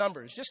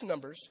 Numbers, just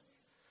numbers.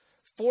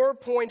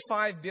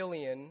 4.5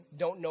 billion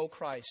don't know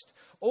Christ.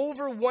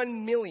 Over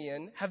 1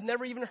 million have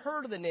never even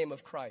heard of the name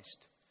of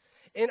Christ.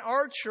 In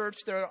our church,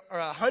 there are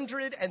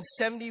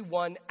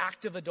 171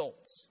 active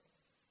adults.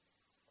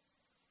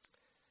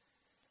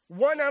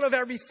 1 out of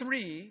every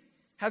 3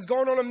 has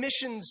gone on a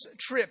missions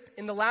trip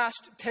in the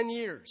last 10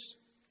 years.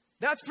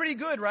 That's pretty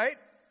good, right?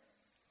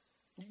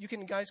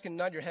 Guys can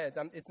nod your heads.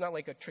 It's not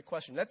like a trick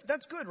question.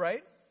 That's good,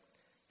 right?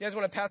 You guys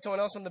want to pat someone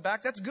else on the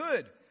back? That's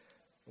good.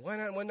 1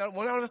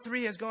 out of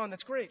 3 has gone.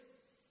 That's great.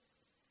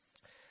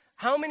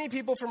 How many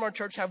people from our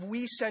church have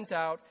we sent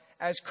out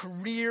as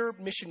career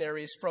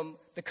missionaries from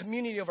the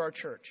community of our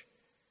church?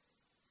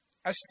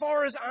 As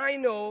far as I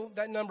know,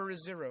 that number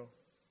is 0.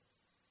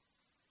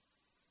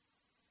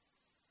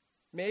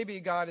 Maybe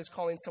God is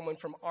calling someone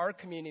from our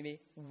community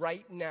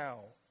right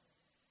now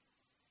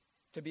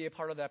to be a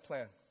part of that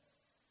plan.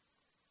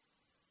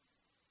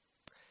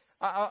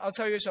 I'll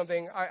tell you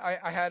something.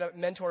 I had a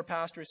mentor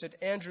pastor who said,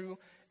 Andrew,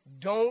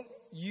 don't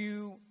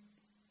you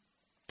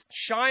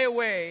shy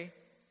away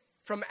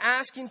from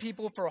asking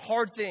people for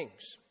hard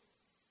things,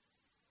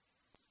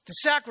 to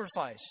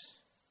sacrifice.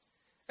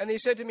 And he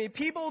said to me,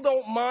 people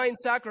don't mind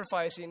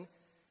sacrificing.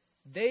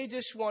 They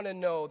just want to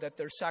know that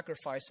their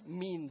sacrifice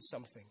means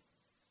something.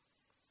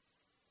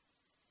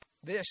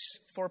 This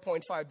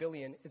 $4.5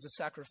 billion is a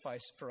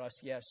sacrifice for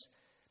us, yes,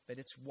 but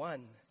it's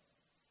one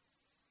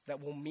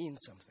that will mean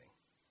something.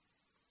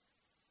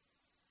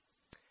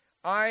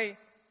 I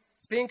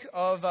think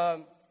of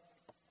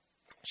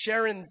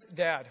Sharon's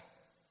dad.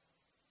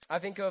 I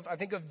think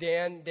of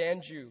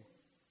Dan Jew.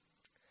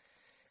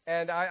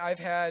 And I've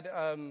had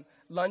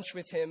lunch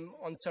with him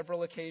on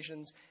several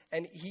occasions,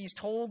 and he's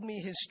told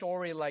me his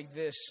story like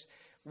this.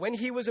 When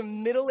he was a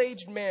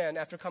middle-aged man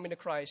after coming to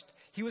Christ,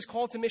 he was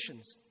called to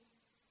missions.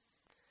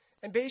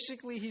 And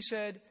basically he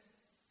said,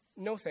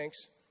 no thanks.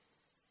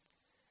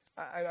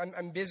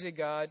 I'm busy,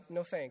 God.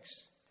 No thanks.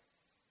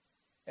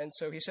 And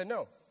so he said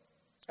no.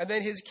 And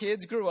then his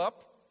kids grew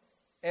up,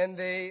 and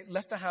they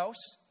left the house,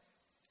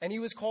 and he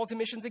was called to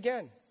missions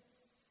again.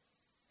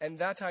 And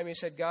that time he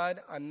said, God,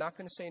 I'm not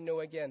going to say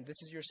no again.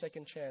 This is your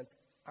second chance.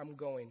 I'm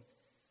going.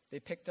 They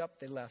picked up,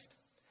 they left.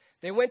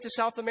 They went to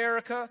South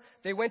America,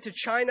 they went to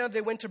China,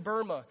 they went to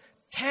Burma.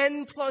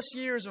 10 plus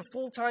years of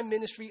full-time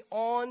ministry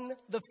on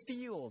the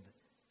field.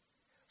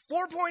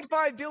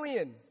 4.5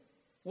 billion.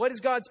 What is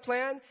God's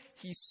plan?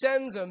 He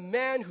sends a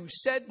man who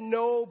said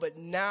no, but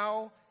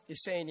now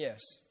is saying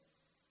yes.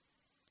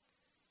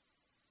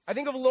 I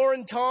think of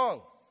Lauren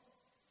Tong.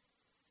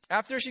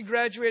 After she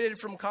graduated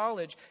from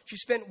college, she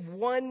spent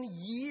 1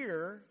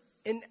 year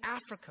in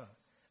Africa,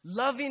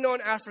 loving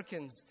on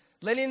Africans,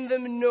 letting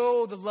them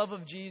know the love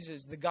of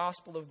Jesus, the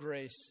gospel of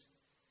grace.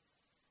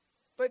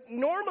 But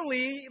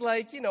normally,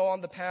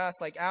 on the path,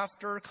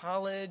 after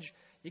college,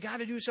 you got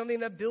to do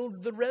something that builds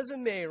the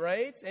resume,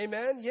 right?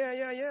 Amen?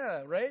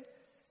 Yeah, right?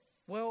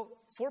 Well,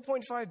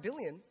 4.5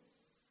 billion,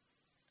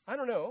 I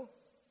don't know.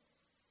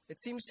 It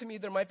seems to me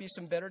there might be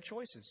some better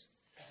choices.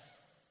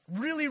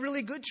 Really,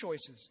 really good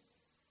choices.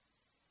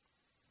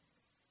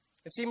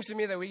 It seems to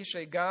me that we should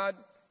say, God,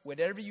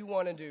 whatever you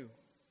want to do.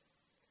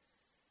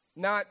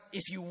 Not,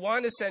 if you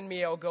want to send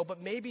me, I'll go.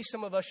 But maybe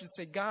some of us should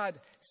say, God,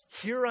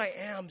 here I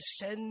am,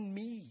 send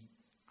me.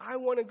 I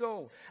want to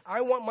go.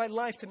 I want my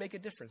life to make a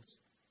difference.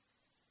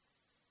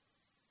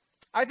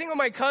 I think of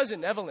my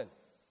cousin, Evelyn.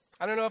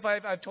 I don't know if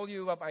I've told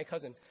you about my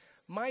cousin.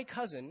 My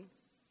cousin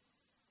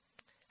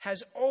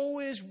has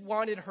always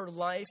wanted her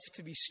life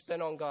to be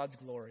spent on God's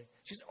glory.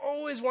 She's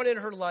always wanted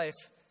her life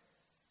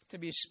to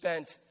be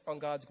spent on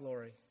God's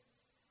glory.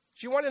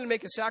 She wanted to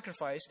make a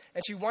sacrifice,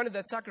 and she wanted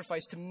that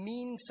sacrifice to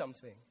mean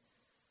something.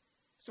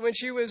 So when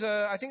she was,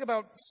 I think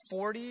about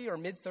 40 or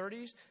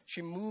mid-30s,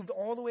 she moved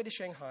all the way to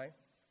Shanghai.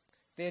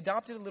 They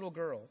adopted a little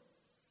girl.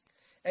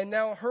 And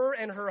now her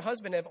and her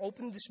husband have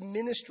opened this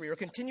ministry, or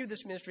continued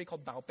this ministry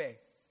called Bao Bei.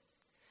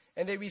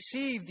 And they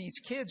receive these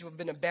kids who have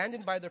been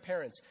abandoned by their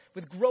parents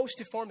with gross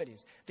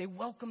deformities. They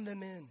welcome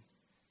them in.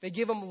 They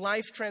give them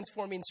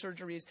life-transforming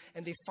surgeries,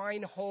 and they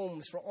find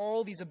homes for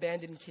all these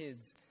abandoned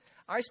kids.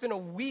 I spent a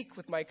week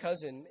with my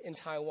cousin in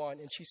Taiwan,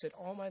 and she said,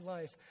 all my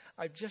life,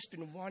 I've just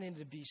been wanting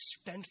to be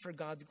spent for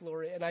God's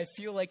glory, and I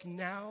feel like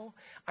now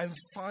I'm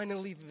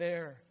finally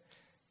there.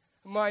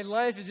 My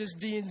life is just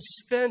being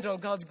spent on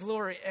God's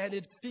glory, and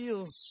it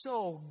feels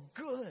so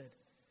good.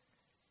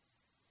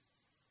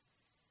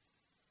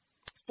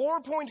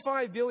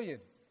 4.5 billion.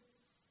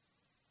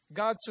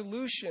 God's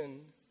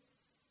solution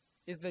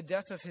is the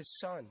death of his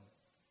son.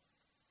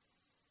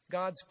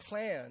 God's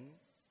plan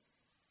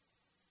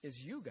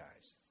is you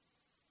guys.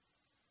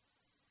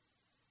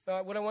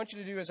 What I want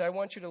you to do is I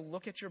want you to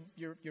look at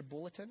your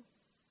bulletin.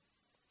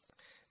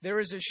 There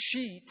is a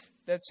sheet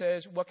that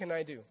says, what can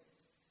I do?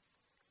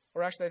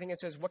 Or actually, I think it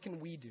says, what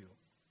can we do?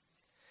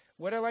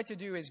 What I like to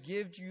do is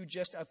give you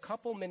just a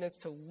couple minutes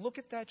to look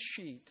at that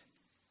sheet.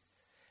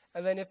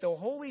 And then if the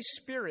Holy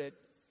Spirit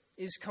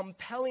is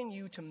compelling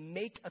you to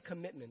make a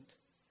commitment,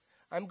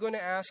 I'm going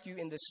to ask you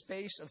in the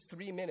space of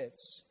 3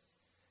 minutes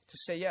to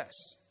say yes.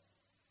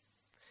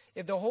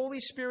 If the Holy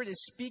Spirit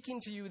is speaking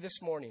to you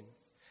this morning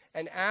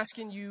and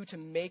asking you to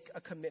make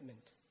a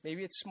commitment,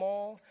 maybe it's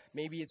small,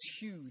 maybe it's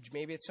huge,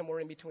 maybe it's somewhere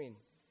in between,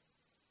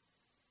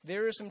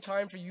 there is some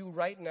time for you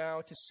right now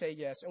to say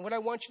yes. And what I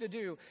want you to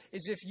do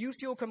is if you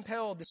feel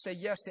compelled to say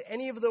yes to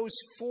any of those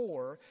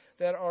 4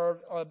 that are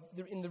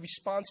in the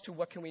response to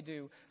what can we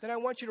do, then I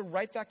want you to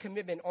write that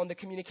commitment on the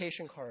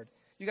communication card.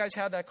 You guys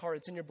have that card.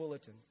 It's in your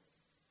bulletin.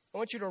 I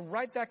want you to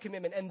write that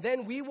commitment, and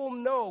then we will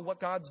know what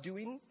God's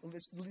doing, at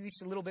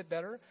least a little bit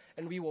better,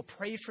 and we will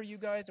pray for you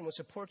guys and we'll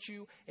support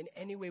you in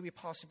any way we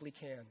possibly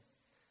can.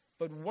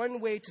 But one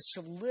way to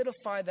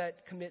solidify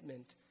that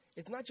commitment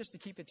is not just to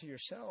keep it to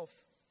yourself,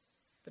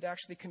 but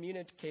actually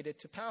communicate it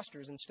to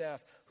pastors and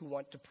staff who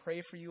want to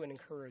pray for you and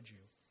encourage you.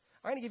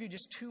 I'm going to give you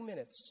just 2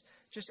 minutes.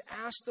 Just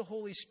ask the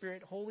Holy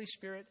Spirit, Holy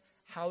Spirit,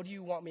 how do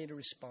you want me to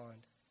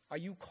respond? Are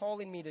you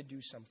calling me to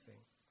do something?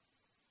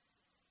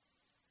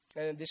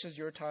 And this is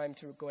your time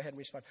to go ahead and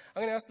respond.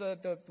 I'm going to ask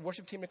the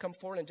worship team to come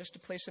forward and just to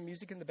play some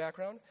music in the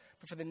background.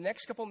 But for the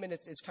next couple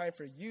minutes, it's time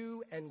for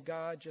you and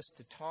God just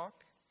to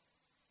talk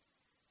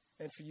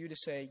and for you to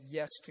say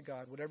yes to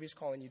God, whatever He's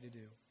calling you to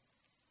do.